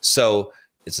 So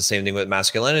it's the same thing with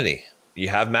masculinity. You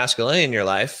have masculinity in your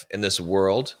life, in this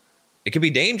world, it could be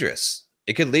dangerous.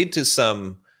 It could lead to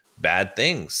some bad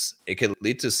things. It could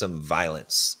lead to some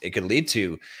violence. It could lead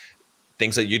to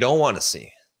things that you don't want to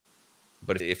see.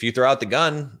 But if you throw out the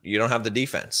gun, you don't have the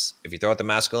defense. If you throw out the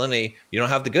masculinity, you don't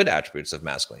have the good attributes of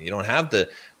masculinity. You don't have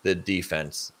the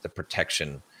defense, the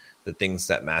protection, the things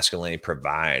that masculinity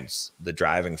provides, the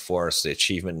driving force, the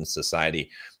achievement in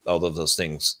society, all of those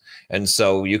things. And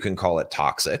so you can call it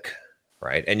toxic,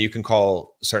 right? And you can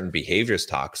call certain behaviors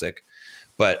toxic.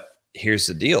 But here's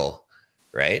the deal,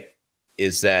 right?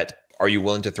 Is that, are you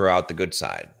willing to throw out the good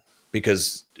side?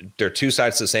 Because they're two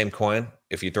sides to the same coin.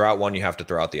 If you throw out one, you have to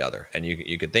throw out the other. And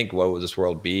you could think, what would this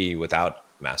world be without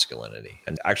masculinity?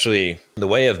 And actually, The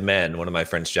Way of Men, one of my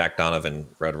friends, Jack Donovan,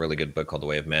 wrote a really good book called The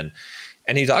Way of Men.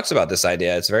 And he talks about this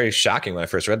idea. It's very shocking when I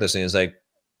first read this. And he's like,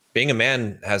 being a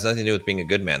man has nothing to do with being a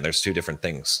good man. There's two different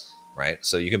things, right?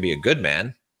 So you can be a good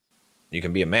man, you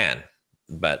can be a man,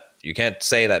 but you can't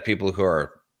say that people who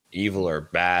are evil or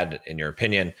bad, in your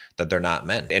opinion, that they're not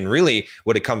men. And really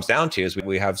what it comes down to is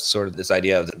we have sort of this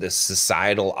idea of this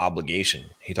societal obligation.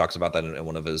 He talks about that in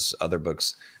one of his other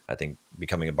books, I think,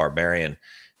 Becoming a Barbarian.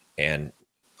 And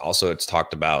also it's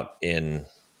talked about in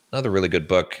another really good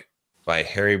book by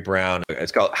Harry Brown.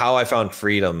 It's called How I Found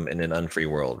Freedom in an Unfree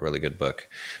World. Really good book.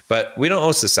 But we don't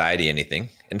owe society anything.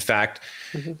 In fact,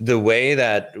 the way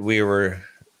that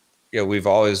we've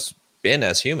always been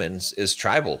as humans is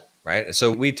tribal. Right.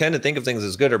 So we tend to think of things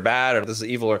as good or bad, or this is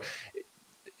evil. Or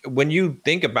when you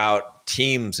think about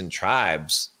teams and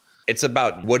tribes, it's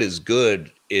about what is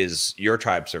good is your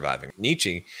tribe surviving.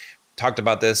 Nietzsche talked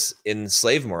about this in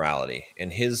slave morality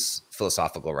in his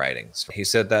philosophical writings. He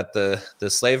said that the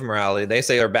slave morality, they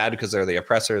say are bad because they're the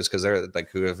oppressors, because they're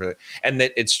like whoever. And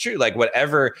that it's true, like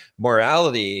whatever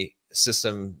morality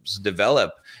systems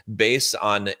develop based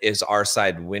on is our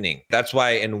side winning. That's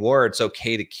why in war, it's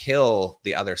okay to kill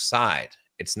the other side.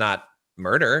 It's not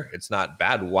murder. It's not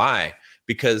bad. Why?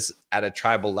 Because at a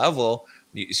tribal level,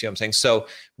 you see what I'm saying? So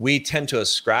we tend to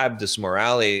ascribe this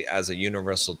morality as a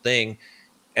universal thing.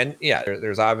 And yeah,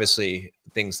 there's obviously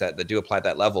things that do apply at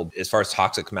that level. As far as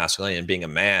toxic masculinity and being a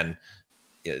man,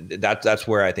 that's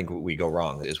where I think we go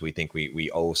wrong, is we think we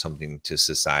owe something to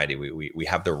society. We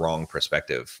have the wrong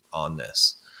perspective on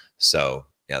this. So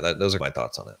yeah, those are my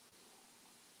thoughts on it.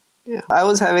 Yeah, I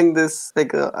was having this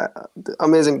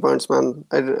amazing points, man.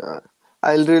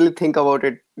 I'll really think about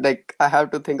it. Like I have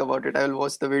to think about it. I will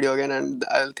watch the video again and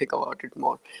I'll think about it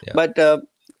more. Yeah. But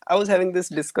I was having this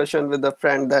discussion with a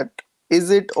friend that,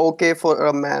 is it okay for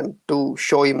a man to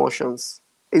show emotions?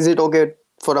 Is it okay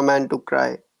for a man to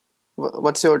cry?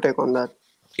 What's your take on that?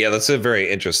 Yeah, that's a very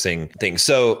interesting thing.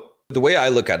 So the way I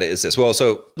look at it is this. Well,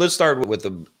 so let's start with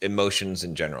the emotions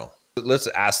in general. Let's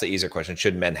ask the easier question.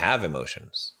 Should men have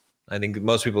emotions? I think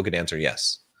most people could answer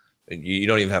yes. You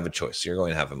don't even have a choice. You're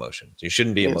going to have emotions. You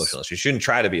shouldn't be emotionless. You shouldn't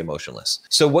try to be emotionless.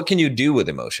 So what can you do with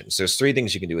emotions? There's three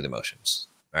things you can do with emotions.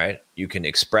 All right. You can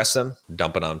express them,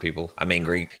 dump it on people. I'm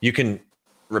angry. You can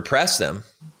repress them,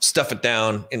 stuff it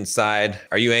down inside.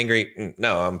 Are you angry?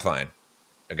 No, I'm fine.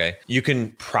 Okay. You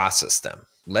can process them.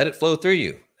 Let it flow through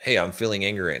you. Hey, I'm feeling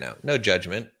angry right now. No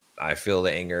judgment. I feel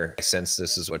the anger. I sense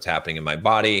this is what's happening in my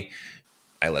body.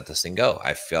 I let this thing go.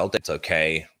 I felt it. It's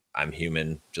okay. I'm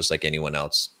human, just like anyone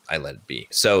else. I let it be.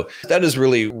 So that is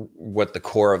really what the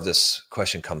core of this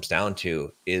question comes down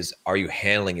to, is, are you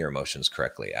handling your emotions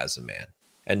correctly as a man?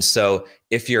 And so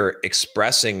if you're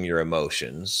expressing your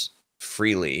emotions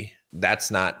freely, that's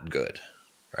not good,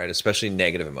 right? Especially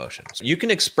negative emotions. You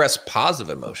can express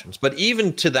positive emotions, but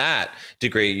even to that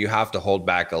degree, you have to hold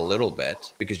back a little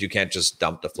bit, because you can't just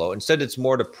dump the flow. Instead, it's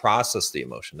more to process the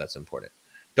emotion that's important.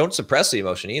 Don't suppress the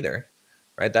emotion either,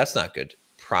 right? That's not good.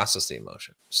 Process the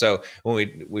emotion. So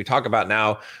when we talk about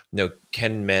now,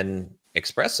 can men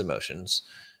express emotions?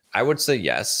 I would say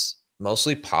yes,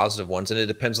 mostly positive ones, and it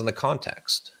depends on the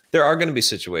context. There are going to be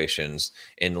situations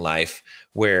in life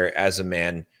where, as a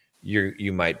man,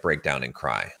 you might break down and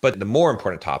cry. But the more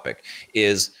important topic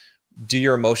is, do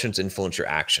your emotions influence your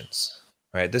actions?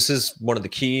 Right? This is one of the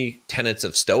key tenets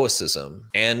of Stoicism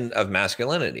and of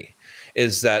masculinity,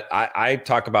 is that I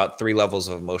talk about 3 levels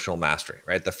of emotional mastery,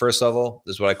 right? The first level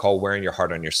is what I call wearing your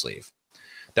heart on your sleeve.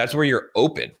 That's where you're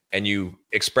open and you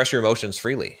express your emotions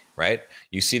freely, right?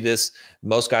 You see this,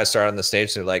 most guys start on the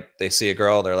stage, they're like, they see a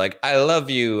girl, they're like, I love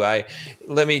you.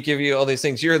 Let me give you all these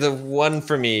things. You're the one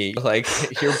for me. Like,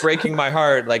 you're breaking my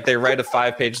heart. Like, they write a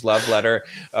 5-page love letter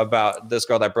about this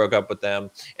girl that broke up with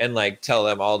them and like tell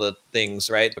them all the things,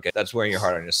 right? Okay, that's wearing your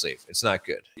heart on your sleeve. It's not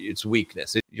good. It's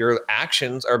weakness. Your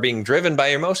actions are being driven by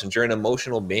your emotions. You're an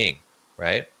emotional being,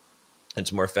 right?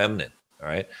 It's more feminine, all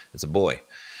right? It's a boy.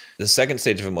 The second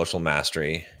stage of emotional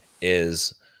mastery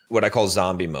is what I call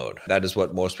zombie mode. That is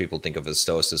what most people think of as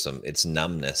stoicism. It's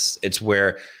numbness. It's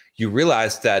where you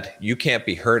realize that you can't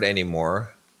be hurt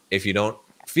anymore if you don't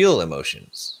feel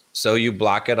emotions. So you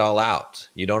block it all out.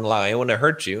 You don't allow anyone to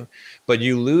hurt you, but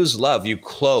you lose love. You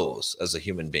close as a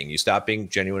human being. You stop being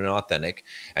genuine and authentic,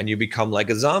 and you become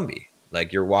like a zombie.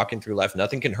 Like, you're walking through life,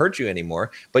 nothing can hurt you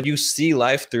anymore, but you see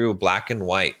life through black and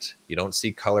white. You don't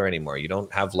see color anymore. You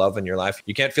don't have love in your life.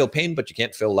 You can't feel pain, but you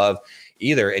can't feel love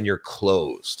either, and you're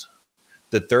closed.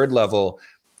 The third level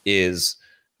is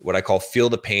what I call feel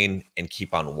the pain and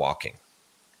keep on walking.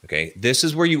 Okay, this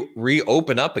is where you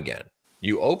reopen up again.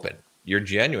 You open. You're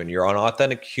genuine. You're an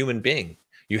authentic human being.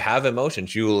 You have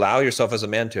emotions. You allow yourself as a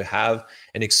man to have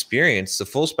and experience the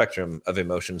full spectrum of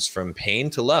emotions from pain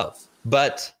to love.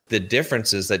 But the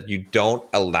difference is that you don't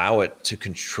allow it to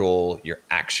control your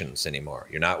actions anymore.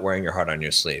 You're not wearing your heart on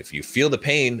your sleeve. You feel the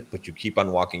pain, but you keep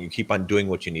on walking. You keep on doing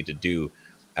what you need to do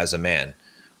as a man.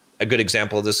 A good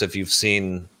example of this, if you've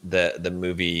seen the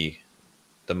movie,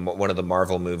 one of the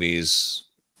Marvel movies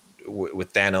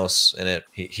with Thanos in it,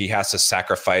 he has to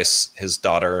sacrifice his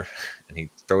daughter and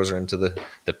he throws her into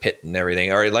the pit and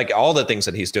everything, or like all the things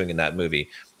that he's doing in that movie.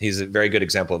 He's a very good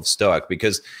example of stoic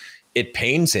because it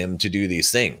pains him to do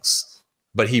these things,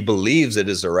 but he believes it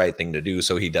is the right thing to do,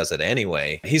 so he does it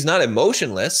anyway. He's not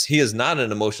emotionless. He is not an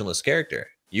emotionless character.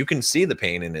 You can see the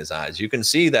pain in his eyes. You can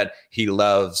see that he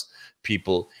loves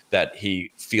people, that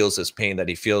he feels this pain, that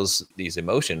he feels these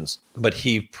emotions, but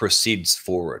he proceeds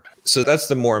forward. So that's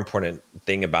the more important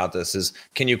thing about this is,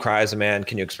 can you cry as a man?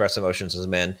 Can you express emotions as a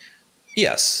man?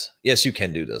 Yes, you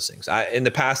can do those things. In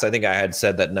the past, I think I had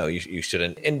said that, no, you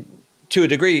shouldn't. And to a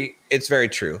degree, it's very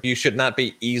true. You should not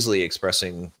be easily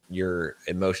expressing your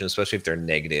emotions, especially if they're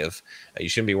negative. You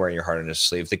shouldn't be wearing your heart on your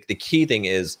sleeve. The key thing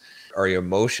is, are your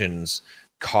emotions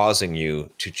causing you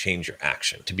to change your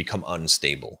action, to become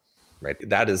unstable, right?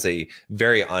 That is a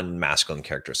very unmasculine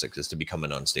characteristic, is to become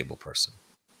an unstable person.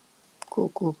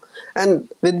 Cool. And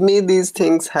with me, these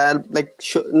things help, like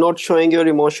not showing your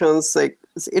emotions. Like,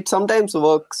 it sometimes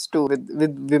works too.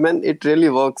 With women, it really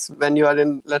works when you are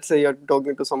in, let's say you're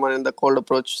talking to someone in the cold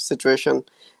approach situation,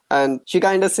 and she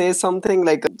kind of says something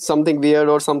like something weird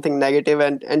or something negative,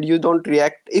 and you don't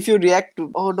react. If you react,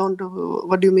 oh, don't,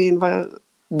 what do you mean?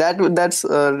 That's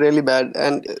really bad.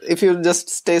 And if you just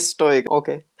stay stoic,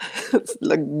 okay,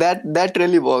 like that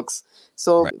really works.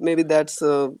 So Right. maybe that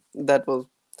was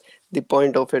the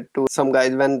point of it to some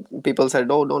guys when people said,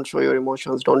 oh, don't show your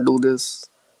emotions, don't do this.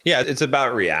 Yeah, it's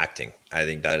about reacting. I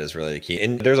think that is really the key.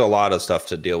 And there's a lot of stuff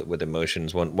to deal with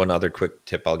emotions. One other quick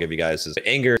tip I'll give you guys is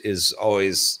anger is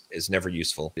never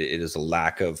useful. It is a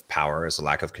lack of power, it's a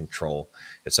lack of control.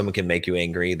 If someone can make you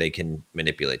angry, they can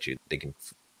manipulate you.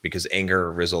 Because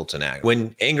anger results in anger.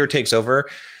 When anger takes over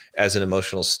as an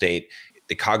emotional state,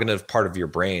 the cognitive part of your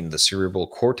brain, the cerebral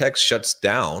cortex, shuts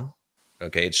down.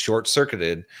 Okay, it's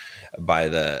short-circuited by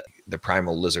the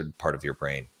primal lizard part of your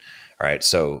brain. All right,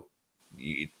 so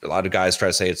a lot of guys try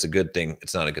to say it's a good thing.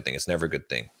 It's not a good thing. It's never a good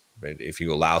thing. Right? If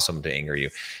you allow someone to anger you,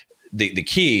 the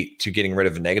key to getting rid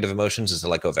of negative emotions is to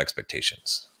let go of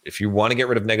expectations. If you want to get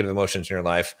rid of negative emotions in your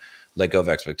life, let go of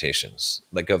expectations.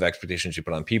 Let go of expectations you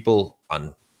put on people,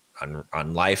 on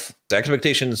life. The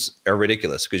expectations are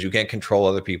ridiculous because you can't control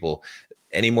other people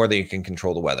any more than you can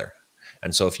control the weather.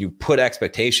 And so if you put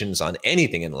expectations on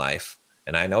anything in life,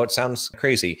 and I know it sounds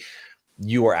crazy,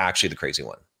 you are actually the crazy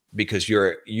one, because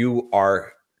you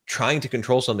are trying to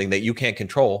control something that you can't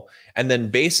control and then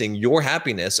basing your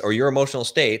happiness or your emotional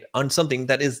state on something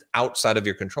that is outside of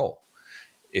your control.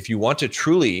 If you want to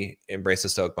truly embrace the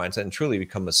stoic mindset and truly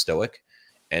become a stoic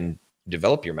and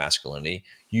develop your masculinity,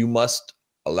 you must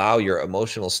allow your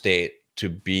emotional state to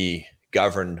be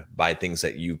governed by things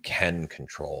that you can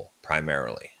control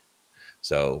primarily.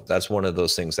 So that's one of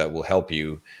those things that will help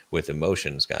you with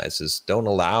emotions, guys, is don't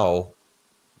allow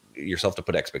yourself to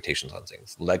put expectations on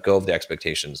things. Let go of the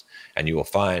expectations, and you will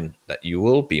find that you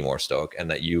will be more stoic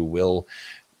and that you will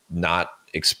not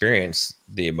experience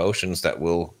the emotions that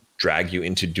will drag you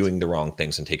into doing the wrong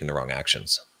things and taking the wrong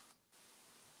actions.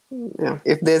 Yeah.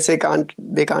 If they say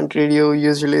they can't read you,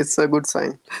 usually it's a good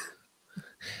sign.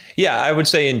 Yeah, I would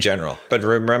say in general. But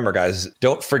remember, guys,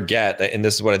 don't forget, and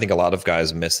this is what I think a lot of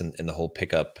guys miss in the whole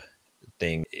pickup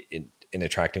thing in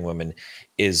attracting women,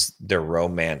 is the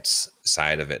romance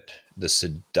side of it, the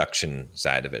seduction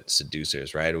side of it,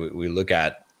 seducers, right? We look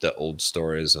at the old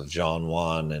stories of John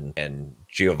Juan and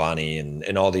Giovanni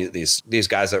and all these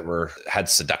guys that had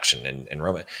seduction and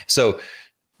romance. So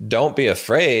don't be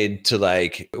afraid to,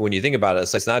 like, when you think about it,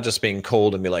 it's not just being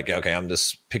cold and be like, okay, I'm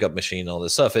this pickup machine, all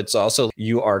this stuff. It's also,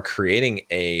 you are creating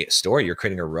a story, you're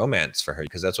creating a romance for her,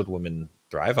 because that's what women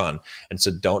thrive on. And so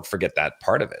don't forget that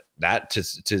part of it. That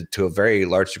to a very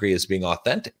large degree is being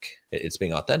authentic. It's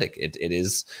being authentic. It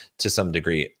is, to some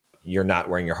degree, you're not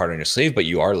wearing your heart on your sleeve, but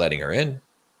you are letting her in.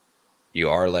 You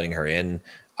are letting her in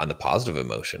on the positive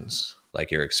emotions, like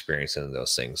you're experiencing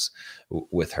those things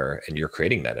with her, and you're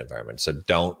creating that environment. So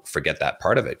don't forget that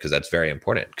part of it, because that's very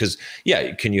important. Because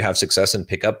yeah, can you have success in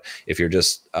pickup if you're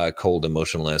just a cold,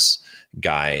 emotionless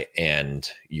guy and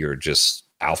you're just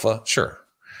alpha? Sure.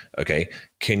 Okay.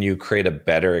 Can you create a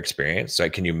better experience? So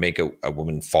can you make a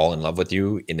woman fall in love with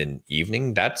you in an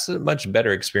evening? That's a much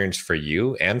better experience for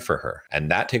you and for her. And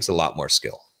that takes a lot more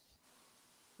skill.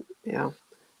 Yeah.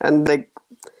 And like,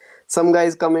 some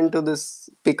guys come into this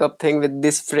pickup thing with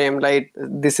this frame, right?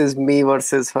 This is me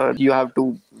versus her. You have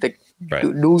to like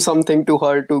to do something to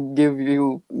her to give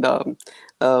you the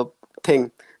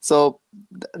thing. So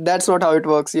that's not how it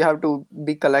works. You have to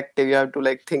be collective. You have to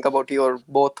like think about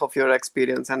both of your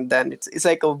experience, and then it's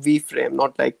like a V frame,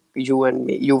 not like you and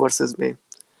me, you versus me.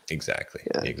 Exactly.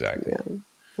 Yeah. Exactly.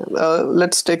 Yeah.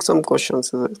 Let's take some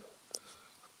questions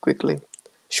quickly.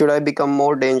 Should I become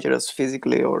more dangerous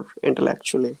physically or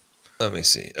intellectually? Let me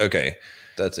see. Okay,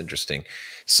 that's interesting.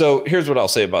 So here's what I'll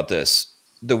say about this.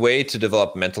 The way to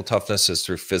develop mental toughness is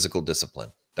through physical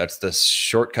discipline. That's the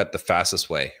shortcut, the fastest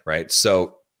way, right?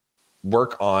 So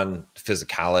work on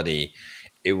physicality.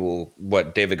 It will,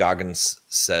 what David Goggins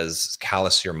says,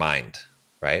 callous your mind,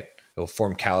 right? It will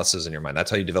form calluses in your mind. That's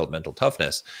how you develop mental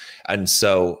toughness. And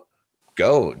so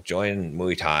go join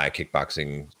Muay Thai,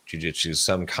 kickboxing, jiu-jitsu,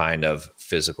 some kind of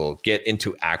physical, get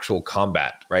into actual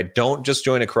combat, right? Don't just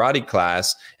join a karate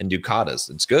class and do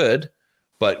katas. It's good,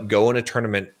 but go in a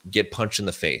tournament, get punched in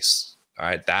the face. All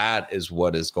right. That is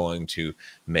what is going to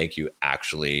make you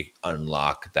actually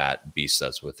unlock that beast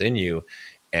that's within you.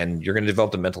 And you're going to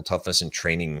develop the mental toughness and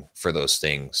training for those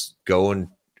things. Go and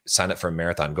sign up for a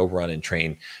marathon, go run and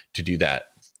train to do that.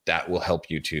 That will help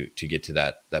you to get to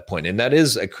that point. And that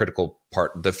is a critical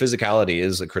part. The physicality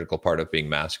is a critical part of being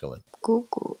masculine. Cool.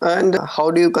 And how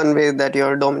do you convey that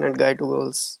you're a dominant guy to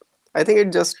girls? I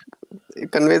think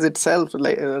it conveys itself,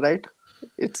 like, right?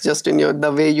 It's just in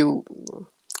the way you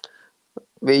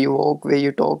walk, way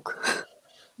you talk.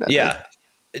 Yeah.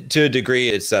 To a degree,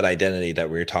 it's that identity that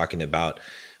we were talking about.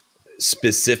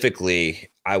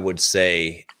 Specifically, I would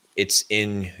say it's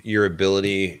in your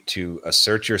ability to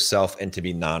assert yourself and to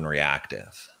be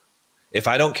non-reactive. If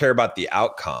I don't care about the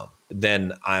outcome,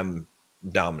 then I'm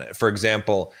dominant. For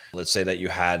example, let's say that you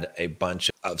had a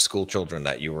bunch of school children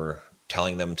that you were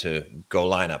telling them to go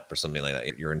line up or something like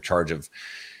that. You're in charge of,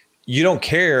 you don't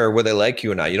care whether they like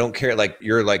you or not. You don't care. Like,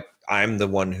 you're like, I'm the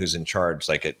one who's in charge.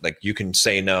 Like you can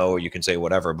say no, or you can say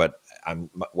whatever, but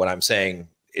what I'm saying,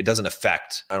 it doesn't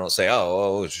affect. I don't say,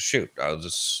 oh shoot,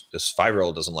 this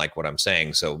 5-year-old doesn't like what I'm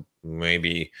saying, so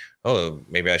maybe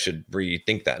I should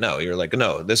rethink that. No, you're like,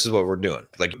 no, this is what we're doing.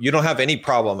 Like, you don't have any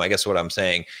problem. I guess what I'm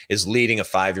saying is leading a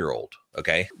 5-year-old.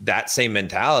 Okay, that same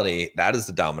mentality, that is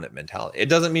the dominant mentality. It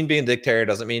doesn't mean being a dictator. It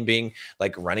doesn't mean being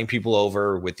like running people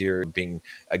over with your being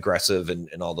aggressive and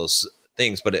all those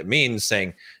things, but it means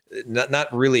saying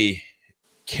not really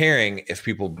caring if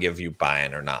people give you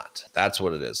buy-in or not. That's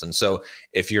what it is. And so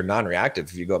if you're non-reactive,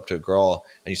 if you go up to a girl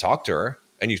and you talk to her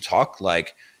and you talk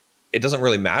like, it doesn't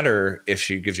really matter if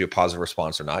she gives you a positive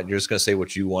response or not. You're just going to say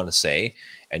what you want to say,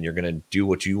 and you're going to do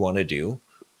what you want to do.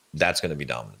 That's going to be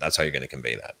dominant. That's how you're going to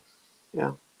convey that.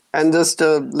 Yeah. And just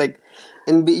like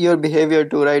in your behavior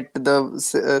too, right?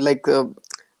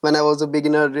 When I was a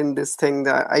beginner in this thing,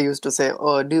 I used to say,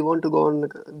 oh, do you want to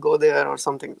go there or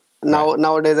something?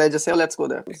 Nowadays, I just say, oh, let's go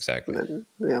there. Exactly. Then,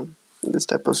 yeah, this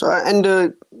type of stuff.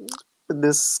 And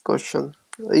this question,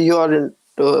 you are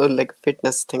into like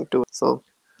fitness thing too. So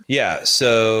yeah,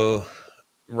 so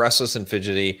restless and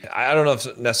fidgety. I don't know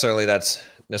if necessarily that's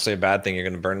necessarily a bad thing. You're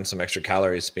going to burn some extra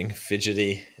calories being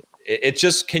fidgety. It's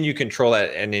just, can you control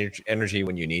that energy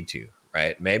when you need to?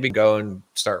 Right? Maybe go and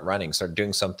start running, start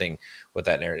doing something with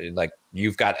that energy. Like,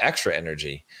 you've got extra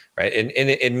energy, right? And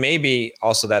it may be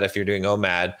also that if you're doing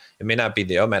OMAD, it may not be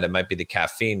the OMAD, it might be the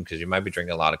caffeine, because you might be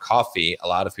drinking a lot of coffee. A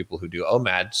lot of people who do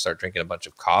OMAD start drinking a bunch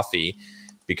of coffee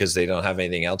because they don't have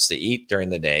anything else to eat during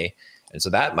the day. And so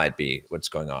that might be what's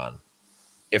going on.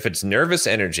 If it's nervous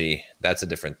energy, that's a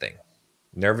different thing.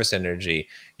 Nervous energy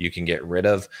you can get rid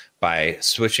of by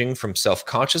switching from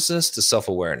self-consciousness to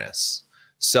self-awareness.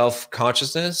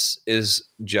 Self-consciousness is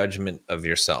judgment of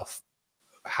yourself.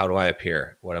 How do I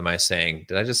appear? What am I saying?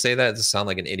 Did I just say that? Does it sound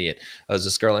like an idiot? Oh, is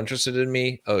this girl interested in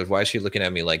me? Oh, why is she looking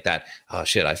at me like that? Oh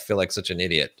shit, I feel like such an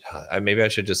idiot. Maybe I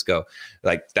should just go.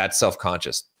 Like, that's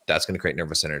self-conscious. That's going to create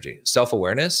nervous energy.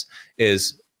 Self-awareness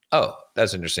is, oh,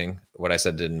 that's interesting. What I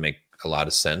said didn't make a lot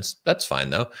of sense. That's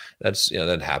fine though. That's,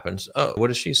 that happens. Oh,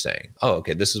 what is she saying? Oh,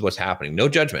 okay. This is what's happening. No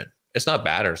judgment. It's not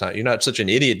bad, or it's not, you're not such an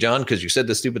idiot, John, because you said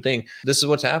this stupid thing. This is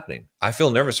what's happening. I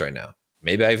feel nervous right now.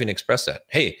 Maybe I even expressed that.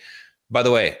 Hey, by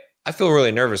the way, I feel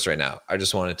really nervous right now. I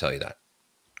just want to tell you that.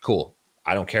 Cool.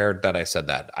 I don't care that I said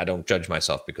that. I don't judge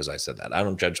myself because I said that. I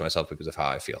don't judge myself because of how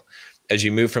I feel. As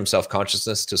you move from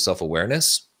self-consciousness to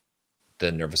self-awareness,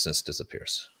 the nervousness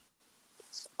disappears.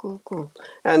 Cool.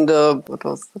 And what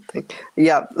was the thing?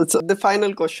 Yeah, so the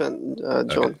final question,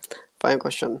 John. Okay. Final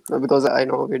question, because I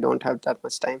know we don't have that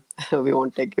much time. We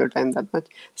won't take your time that much.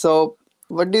 So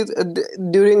what do you,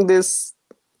 during this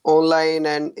online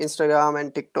and Instagram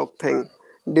and TikTok thing,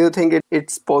 do you think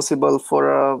it's possible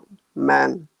for a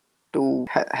man to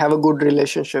have a good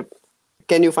relationship?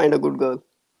 Can you find a good girl?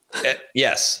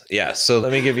 Yes. So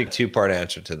let me give you a two-part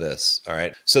answer to this. All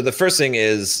right. So the first thing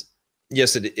is,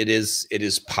 yes, it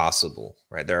is possible,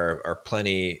 right? There are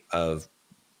plenty of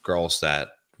girls that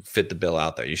fit the bill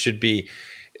out there. You should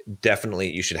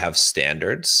have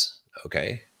standards.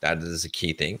 Okay. That is a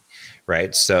key thing,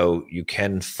 right? So you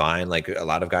can find, like, a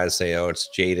lot of guys say, oh, it's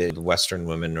jaded Western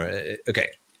women. Right? Okay.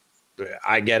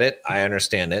 I get it. I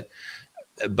understand it,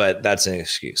 but that's an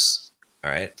excuse.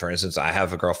 All right. For instance, I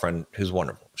have a girlfriend who's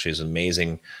wonderful. She's an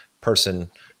amazing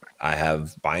person. I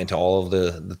buy into all of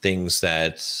the things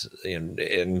that,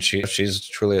 and she's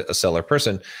truly a stellar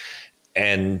person,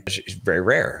 and she's very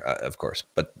rare, of course,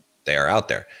 but they are out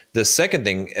there. The second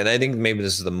thing, and I think maybe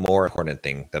this is the more important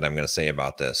thing that I'm going to say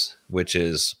about this, which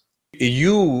is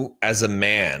you as a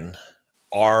man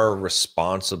are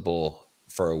responsible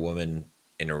for a woman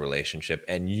in a relationship,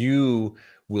 and you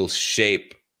will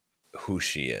shape who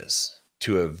she is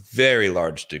to a very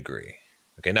large degree.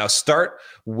 Okay, now start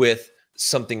with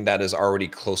something that is already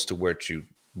close to what you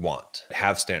want.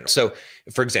 Have standards. So,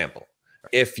 for example,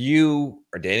 if you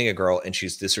are dating a girl and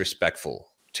she's disrespectful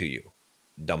to you,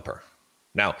 dump her.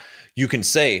 Now, you can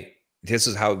say, this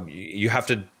is how you have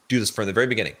to do this from the very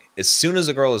beginning. As soon as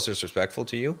a girl is disrespectful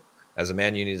to you, as a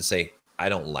man, you need to say, I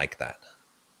don't like that.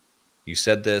 You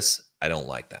said this, I don't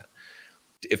like that.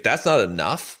 If that's not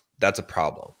enough, that's a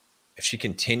problem. If she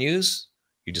continues,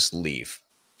 you just leave.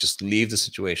 Just leave the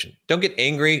situation. Don't get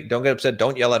angry. Don't get upset.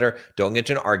 Don't yell at her. Don't get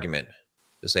into an argument.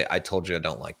 Just say, I told you I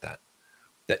don't like that.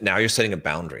 That now you're setting a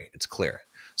boundary. It's clear.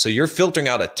 So you're filtering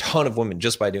out a ton of women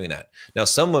just by doing that. Now,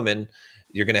 some women,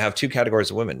 you're going to have two categories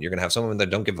of women. You're going to have some women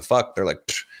that don't give a fuck. They're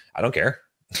like, I don't care.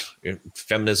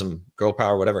 Feminism, girl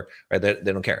power, whatever, right? They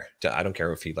don't care. I don't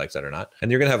care if he likes that or not. And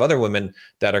you're going to have other women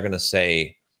that are going to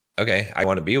say, okay, I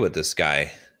want to be with this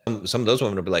guy. Some of those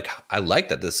women will be like, I like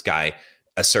that this guy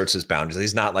asserts his boundaries.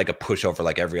 He's not like a pushover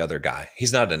like every other guy.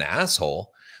 He's not an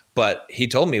asshole, but he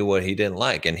told me what he didn't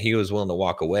like and he was willing to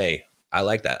walk away. I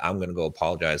like that. I'm going to go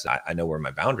apologize. I know where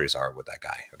my boundaries are with that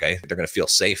guy. Okay. They're going to feel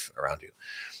safe around you.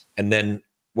 And then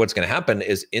what's going to happen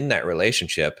is in that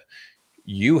relationship,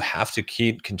 you have to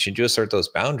continue to assert those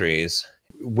boundaries.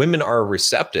 Women are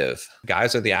receptive.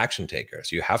 Guys are the action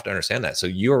takers. You have to understand that. So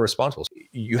you are responsible.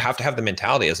 You have to have the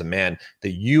mentality as a man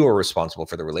that you are responsible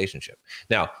for the relationship.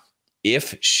 Now,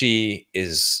 if she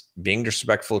is being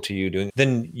disrespectful to you,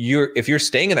 then if you're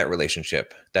staying in that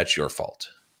relationship, that's your fault,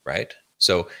 right?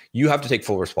 So you have to take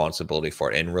full responsibility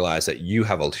for it and realize that you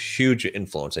have a huge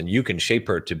influence and you can shape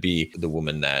her to be the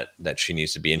woman that she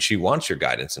needs to be. And she wants your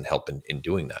guidance and help in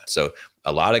doing that. So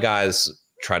a lot of guys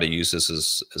try to use this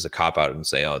as a cop out and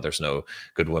say, oh, there's no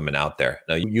good women out there.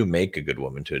 No, you make a good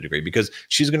woman to a degree because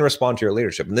she's going to respond to your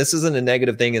leadership. And this isn't a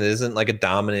negative thing. And it isn't like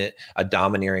a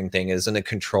domineering thing. It isn't a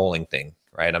controlling thing,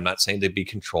 right? I'm not saying to be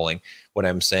controlling. What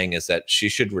I'm saying is that she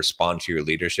should respond to your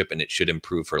leadership and it should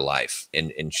improve her life.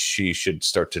 And she should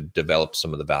start to develop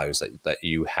some of the values that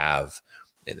you have.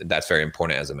 That's very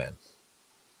important as a man.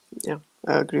 Yeah.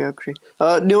 I agree.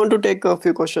 Do you want to take a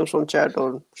few questions from chat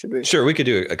or should we? Sure, we could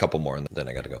do a couple more and then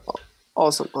I got to go.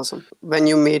 Awesome. When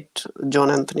you meet John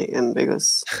Anthony in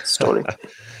Vegas, story.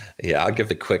 Yeah, I'll give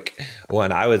the quick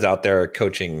one. I was out there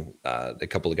coaching a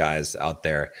couple of guys out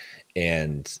there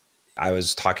and I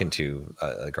was talking to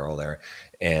a girl there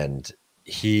and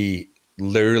he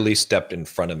literally stepped in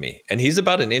front of me, and he's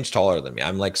about an inch taller than me.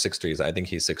 I'm like 6'3", I think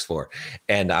he's 6'4",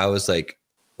 and I was like,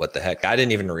 what the heck? I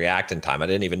didn't even react in time. I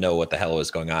didn't even know what the hell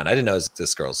was going on. I didn't know it was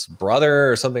this girl's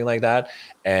brother or something like that.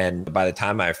 And by the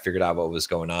time I figured out what was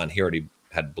going on, he already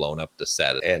had blown up the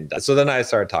set. And so then I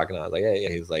started talking. I was like, hey,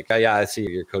 he's like, oh, yeah, I see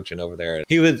you're coaching over there.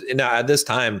 He was, at this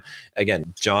time,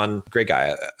 again, John, great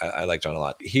guy. I like John a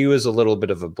lot. He was a little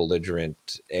bit of a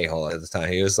belligerent a-hole at the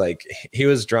time. He was like, he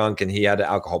was drunk and he had an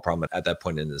alcohol problem at that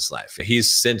point in his life.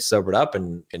 He's since sobered up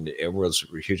and it was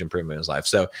a huge improvement in his life.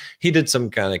 So he did some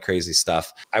kind of crazy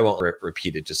stuff. I won't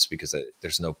repeat it just because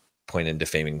there's no point in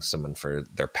defaming someone for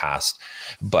their past.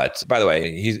 But by the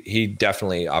way, he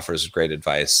definitely offers great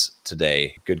advice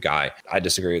today. Good guy. I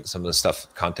disagree with some of the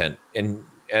content, and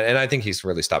I think he's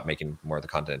really stopped making more of the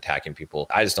content attacking people.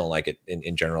 I just don't like it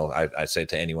in general. I say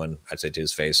to anyone, I'd say to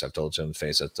his face, I've told to his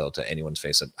face, I've told to anyone's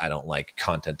face that I don't like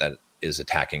content that is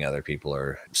attacking other people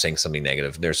or saying something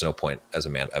negative. There's no point as a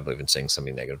man, I believe, in saying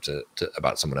something negative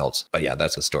about someone else. But yeah,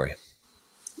 that's the story.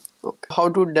 Okay. How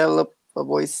to develop a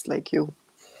voice like you?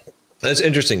 That's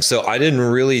interesting. So I didn't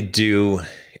really do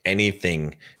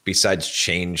anything besides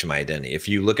change my identity. If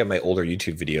you look at my older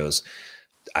YouTube videos,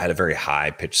 I had a very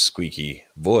high pitched squeaky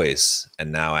voice,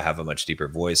 and now I have a much deeper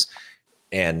voice.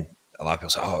 And a lot of people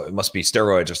say, oh, it must be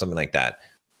steroids or something like that.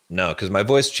 No, because my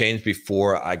voice changed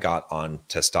before I got on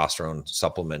testosterone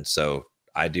supplements. So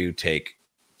I do take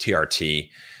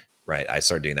TRT, right? I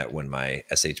started doing that when my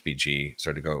SHBG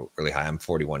started to go really high. I'm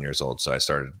 41 years old. So I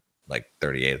started like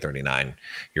 38, 39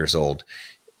 years old.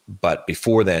 But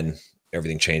before then,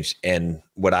 everything changed. And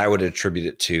what I would attribute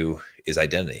it to is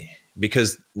identity,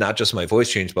 because not just my voice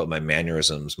changed, but my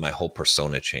mannerisms, my whole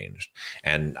persona changed.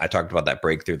 And I talked about that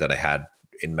breakthrough that I had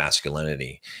in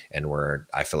masculinity, and where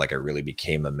I feel like I really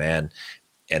became a man.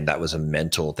 And that was a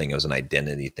mental thing. It was an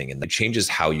identity thing. And it changes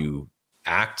how you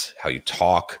act, how you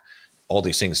talk, all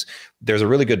these things. There's a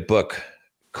really good book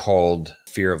called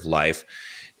Fear of Life.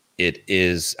 It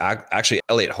is actually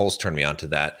Elliot Holst turned me on to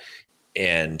that.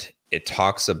 And it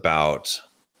talks about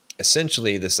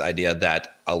essentially this idea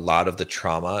that a lot of the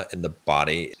trauma in the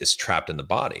body is trapped in the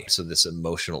body. So this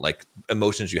emotional, like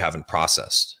emotions you haven't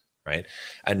processed, right?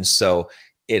 And so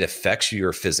it affects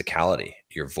your physicality,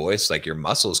 your voice, like your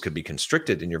muscles could be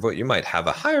constricted in your voice. You might have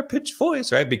a higher pitched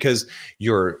voice, right? Because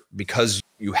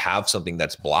you have something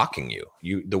that's blocking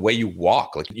you. The way you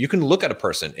walk, like you can look at a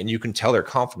person and you can tell their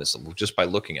confidence just by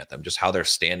looking at them, just how they're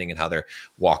standing and how they're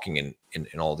walking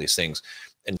in all these things.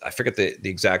 And I forget the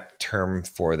exact term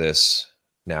for this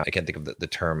now. I can't think of the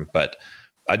term, but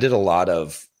I did a lot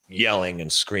of yelling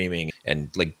and screaming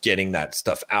and like getting that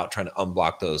stuff out, trying to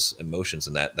unblock those emotions.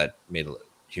 And that made a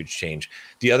huge change.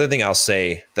 The other thing I'll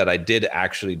say that I did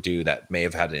actually do that may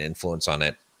have had an influence on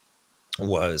it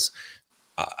was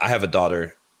I have a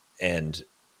daughter, and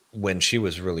when she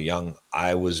was really young,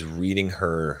 I was reading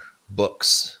her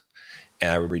books, and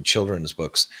I would read children's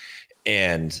books,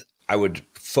 and I would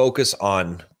focus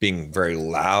on being very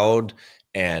loud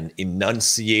and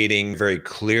enunciating very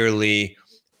clearly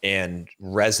and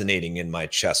resonating in my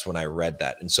chest when I read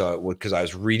that. And so because I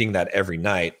was reading that every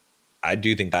night, I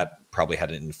do think that probably had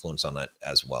an influence on that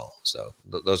as well. So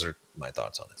those are my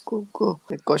thoughts on it. Cool.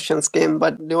 The questions came,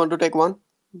 but do you want to take one?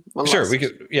 Sure, we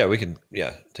could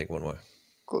take one more.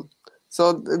 Cool.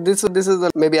 So this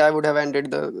is maybe I would have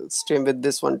ended the stream with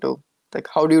this one too. Like,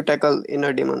 how do you tackle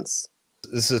inner demons?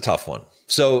 This is a tough one.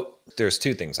 So there's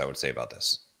two things I would say about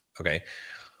this. Okay.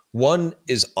 One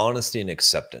is honesty and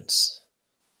acceptance.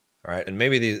 All right. And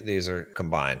maybe these are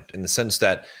combined in the sense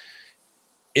that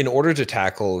in order to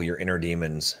tackle your inner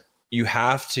demons, you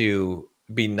have to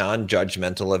be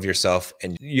non-judgmental of yourself.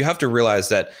 And you have to realize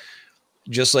that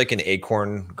just like an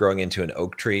acorn growing into an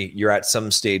oak tree, you're at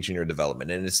some stage in your development,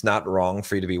 and it's not wrong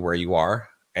for you to be where you are.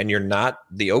 And you're not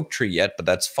the oak tree yet, but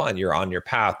that's fine. You're on your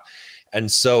path.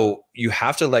 And so you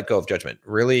have to let go of judgment.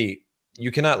 Really,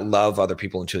 you cannot love other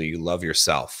people until you love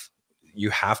yourself. You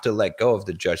have to let go of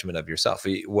the judgment of yourself.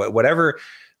 Whatever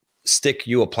stick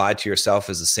you apply to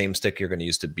yourself is the same stick you're going to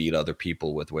use to beat other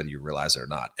people with, whether you realize it or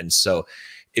not. And so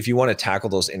if you want to tackle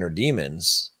those inner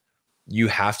demons, you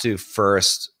have to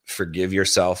first forgive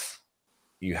yourself.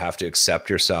 You have to accept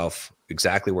yourself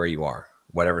exactly where you are,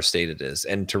 whatever state it is.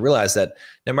 And to realize that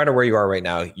no matter where you are right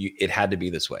now, it had to be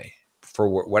this way. For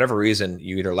whatever reason,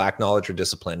 you either lack knowledge or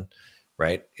discipline,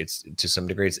 right? It's to some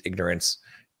degree, it's ignorance.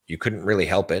 You couldn't really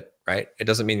help it, right? It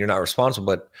doesn't mean you're not responsible,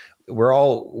 but we're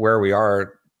all where we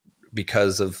are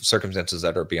because of circumstances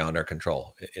that are beyond our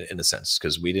control in a sense,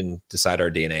 because we didn't decide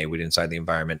our DNA, we didn't decide the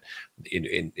environment,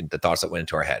 in the thoughts that went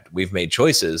into our head. We've made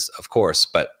choices, of course,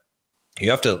 but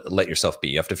You have to let yourself be.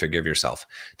 You have to forgive yourself.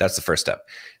 That's the first step.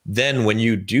 Then when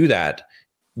you do that,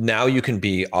 now you can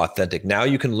be authentic. Now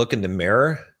you can look in the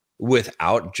mirror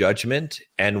without judgment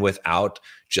and without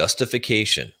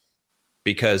justification.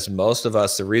 Because most of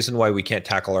us, the reason why we can't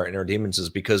tackle our inner demons is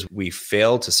because we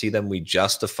fail to see them. We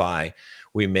justify,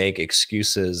 we make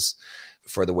excuses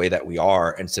for the way that we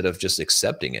are instead of just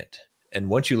accepting it. And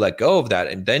once you let go of that,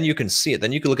 and then you can see it,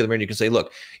 then you can look at the mirror and you can say,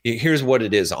 look, here's what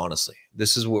it is. Honestly,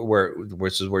 this is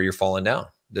where you're falling down.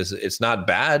 It's not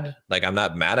bad. Like, I'm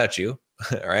not mad at you.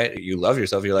 All right. You love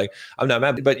yourself. You're like, I'm not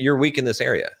mad, but you're weak in this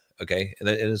area. Okay. And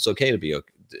it's okay to be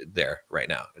there right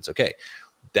now. It's okay.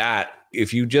 That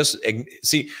if you just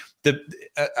see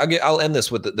I'll end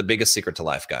this with the biggest secret to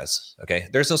life, guys. Okay.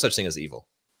 There's no such thing as evil.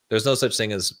 There's no such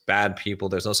thing as bad people.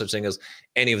 There's no such thing as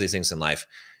any of these things in life.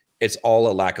 It's all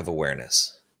a lack of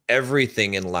awareness.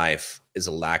 Everything in life is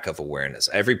a lack of awareness.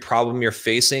 Every problem you're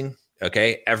facing,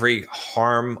 okay, every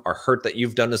harm or hurt that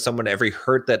you've done to someone, every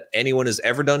hurt that anyone has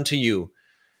ever done to you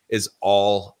is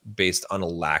all based on a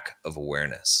lack of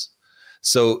awareness.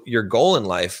 So your goal in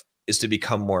life is to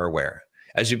become more aware.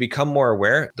 As you become more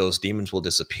aware, those demons will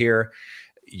disappear.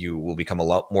 You will become a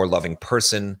lot more loving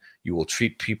person. You will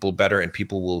treat people better, and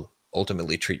people will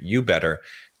ultimately treat you better.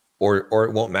 Or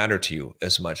it won't matter to you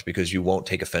as much because you won't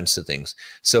take offense to things.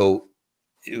 So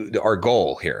our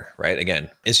goal here, right, again,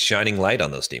 is shining light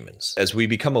on those demons. As we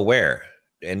become aware,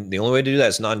 and the only way to do that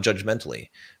is non-judgmentally,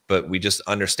 but we just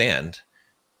understand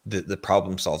that the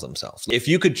problem solves themselves. If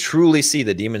you could truly see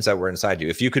the demons that were inside you,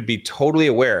 if you could be totally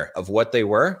aware of what they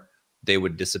were, they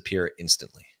would disappear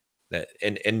instantly.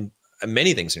 And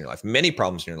many things in your life, many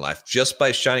problems in your life, just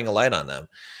by shining a light on them,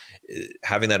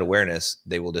 having that awareness,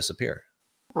 they will disappear.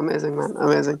 Amazing, man.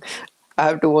 Amazing. I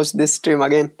have to watch this stream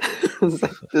again.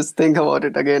 Just think about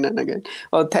it again and again.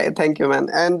 Oh, thank you, man.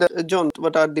 And John,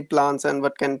 what are the plans and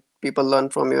what can people learn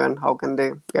from you and how can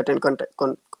they get in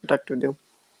contact with you?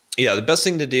 Yeah, the best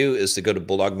thing to do is to go to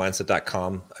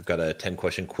bulldogmindset.com. I've got a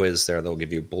 10-question quiz there that'll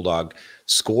give you a Bulldog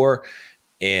score.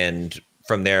 And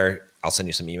from there, I'll send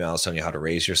you some emails telling you how to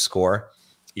raise your score.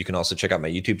 You can also check out my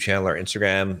YouTube channel or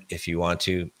Instagram if you want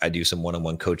to. I do some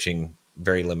one-on-one coaching,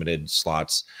 very limited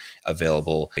slots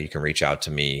available. You can reach out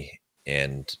to me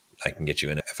and I can get you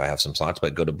in if I have some slots,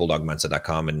 but go to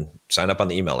bulldogmindset.com and sign up on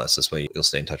the email list. This way you'll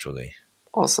stay in touch with me.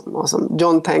 Awesome.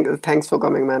 John, thanks for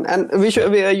coming, man. And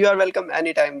you are welcome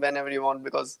anytime, whenever you want,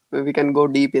 because we can go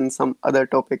deep in some other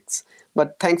topics.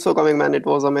 But thanks for coming, man. It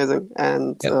was amazing.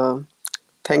 And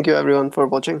thank you everyone for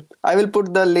watching. I will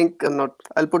put the link,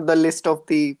 I'll put the list of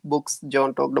the books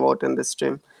John talked about in this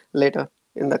stream later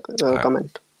in the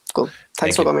comment. Cool.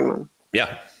 Thanks for coming, man.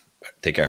 Yeah. Take care.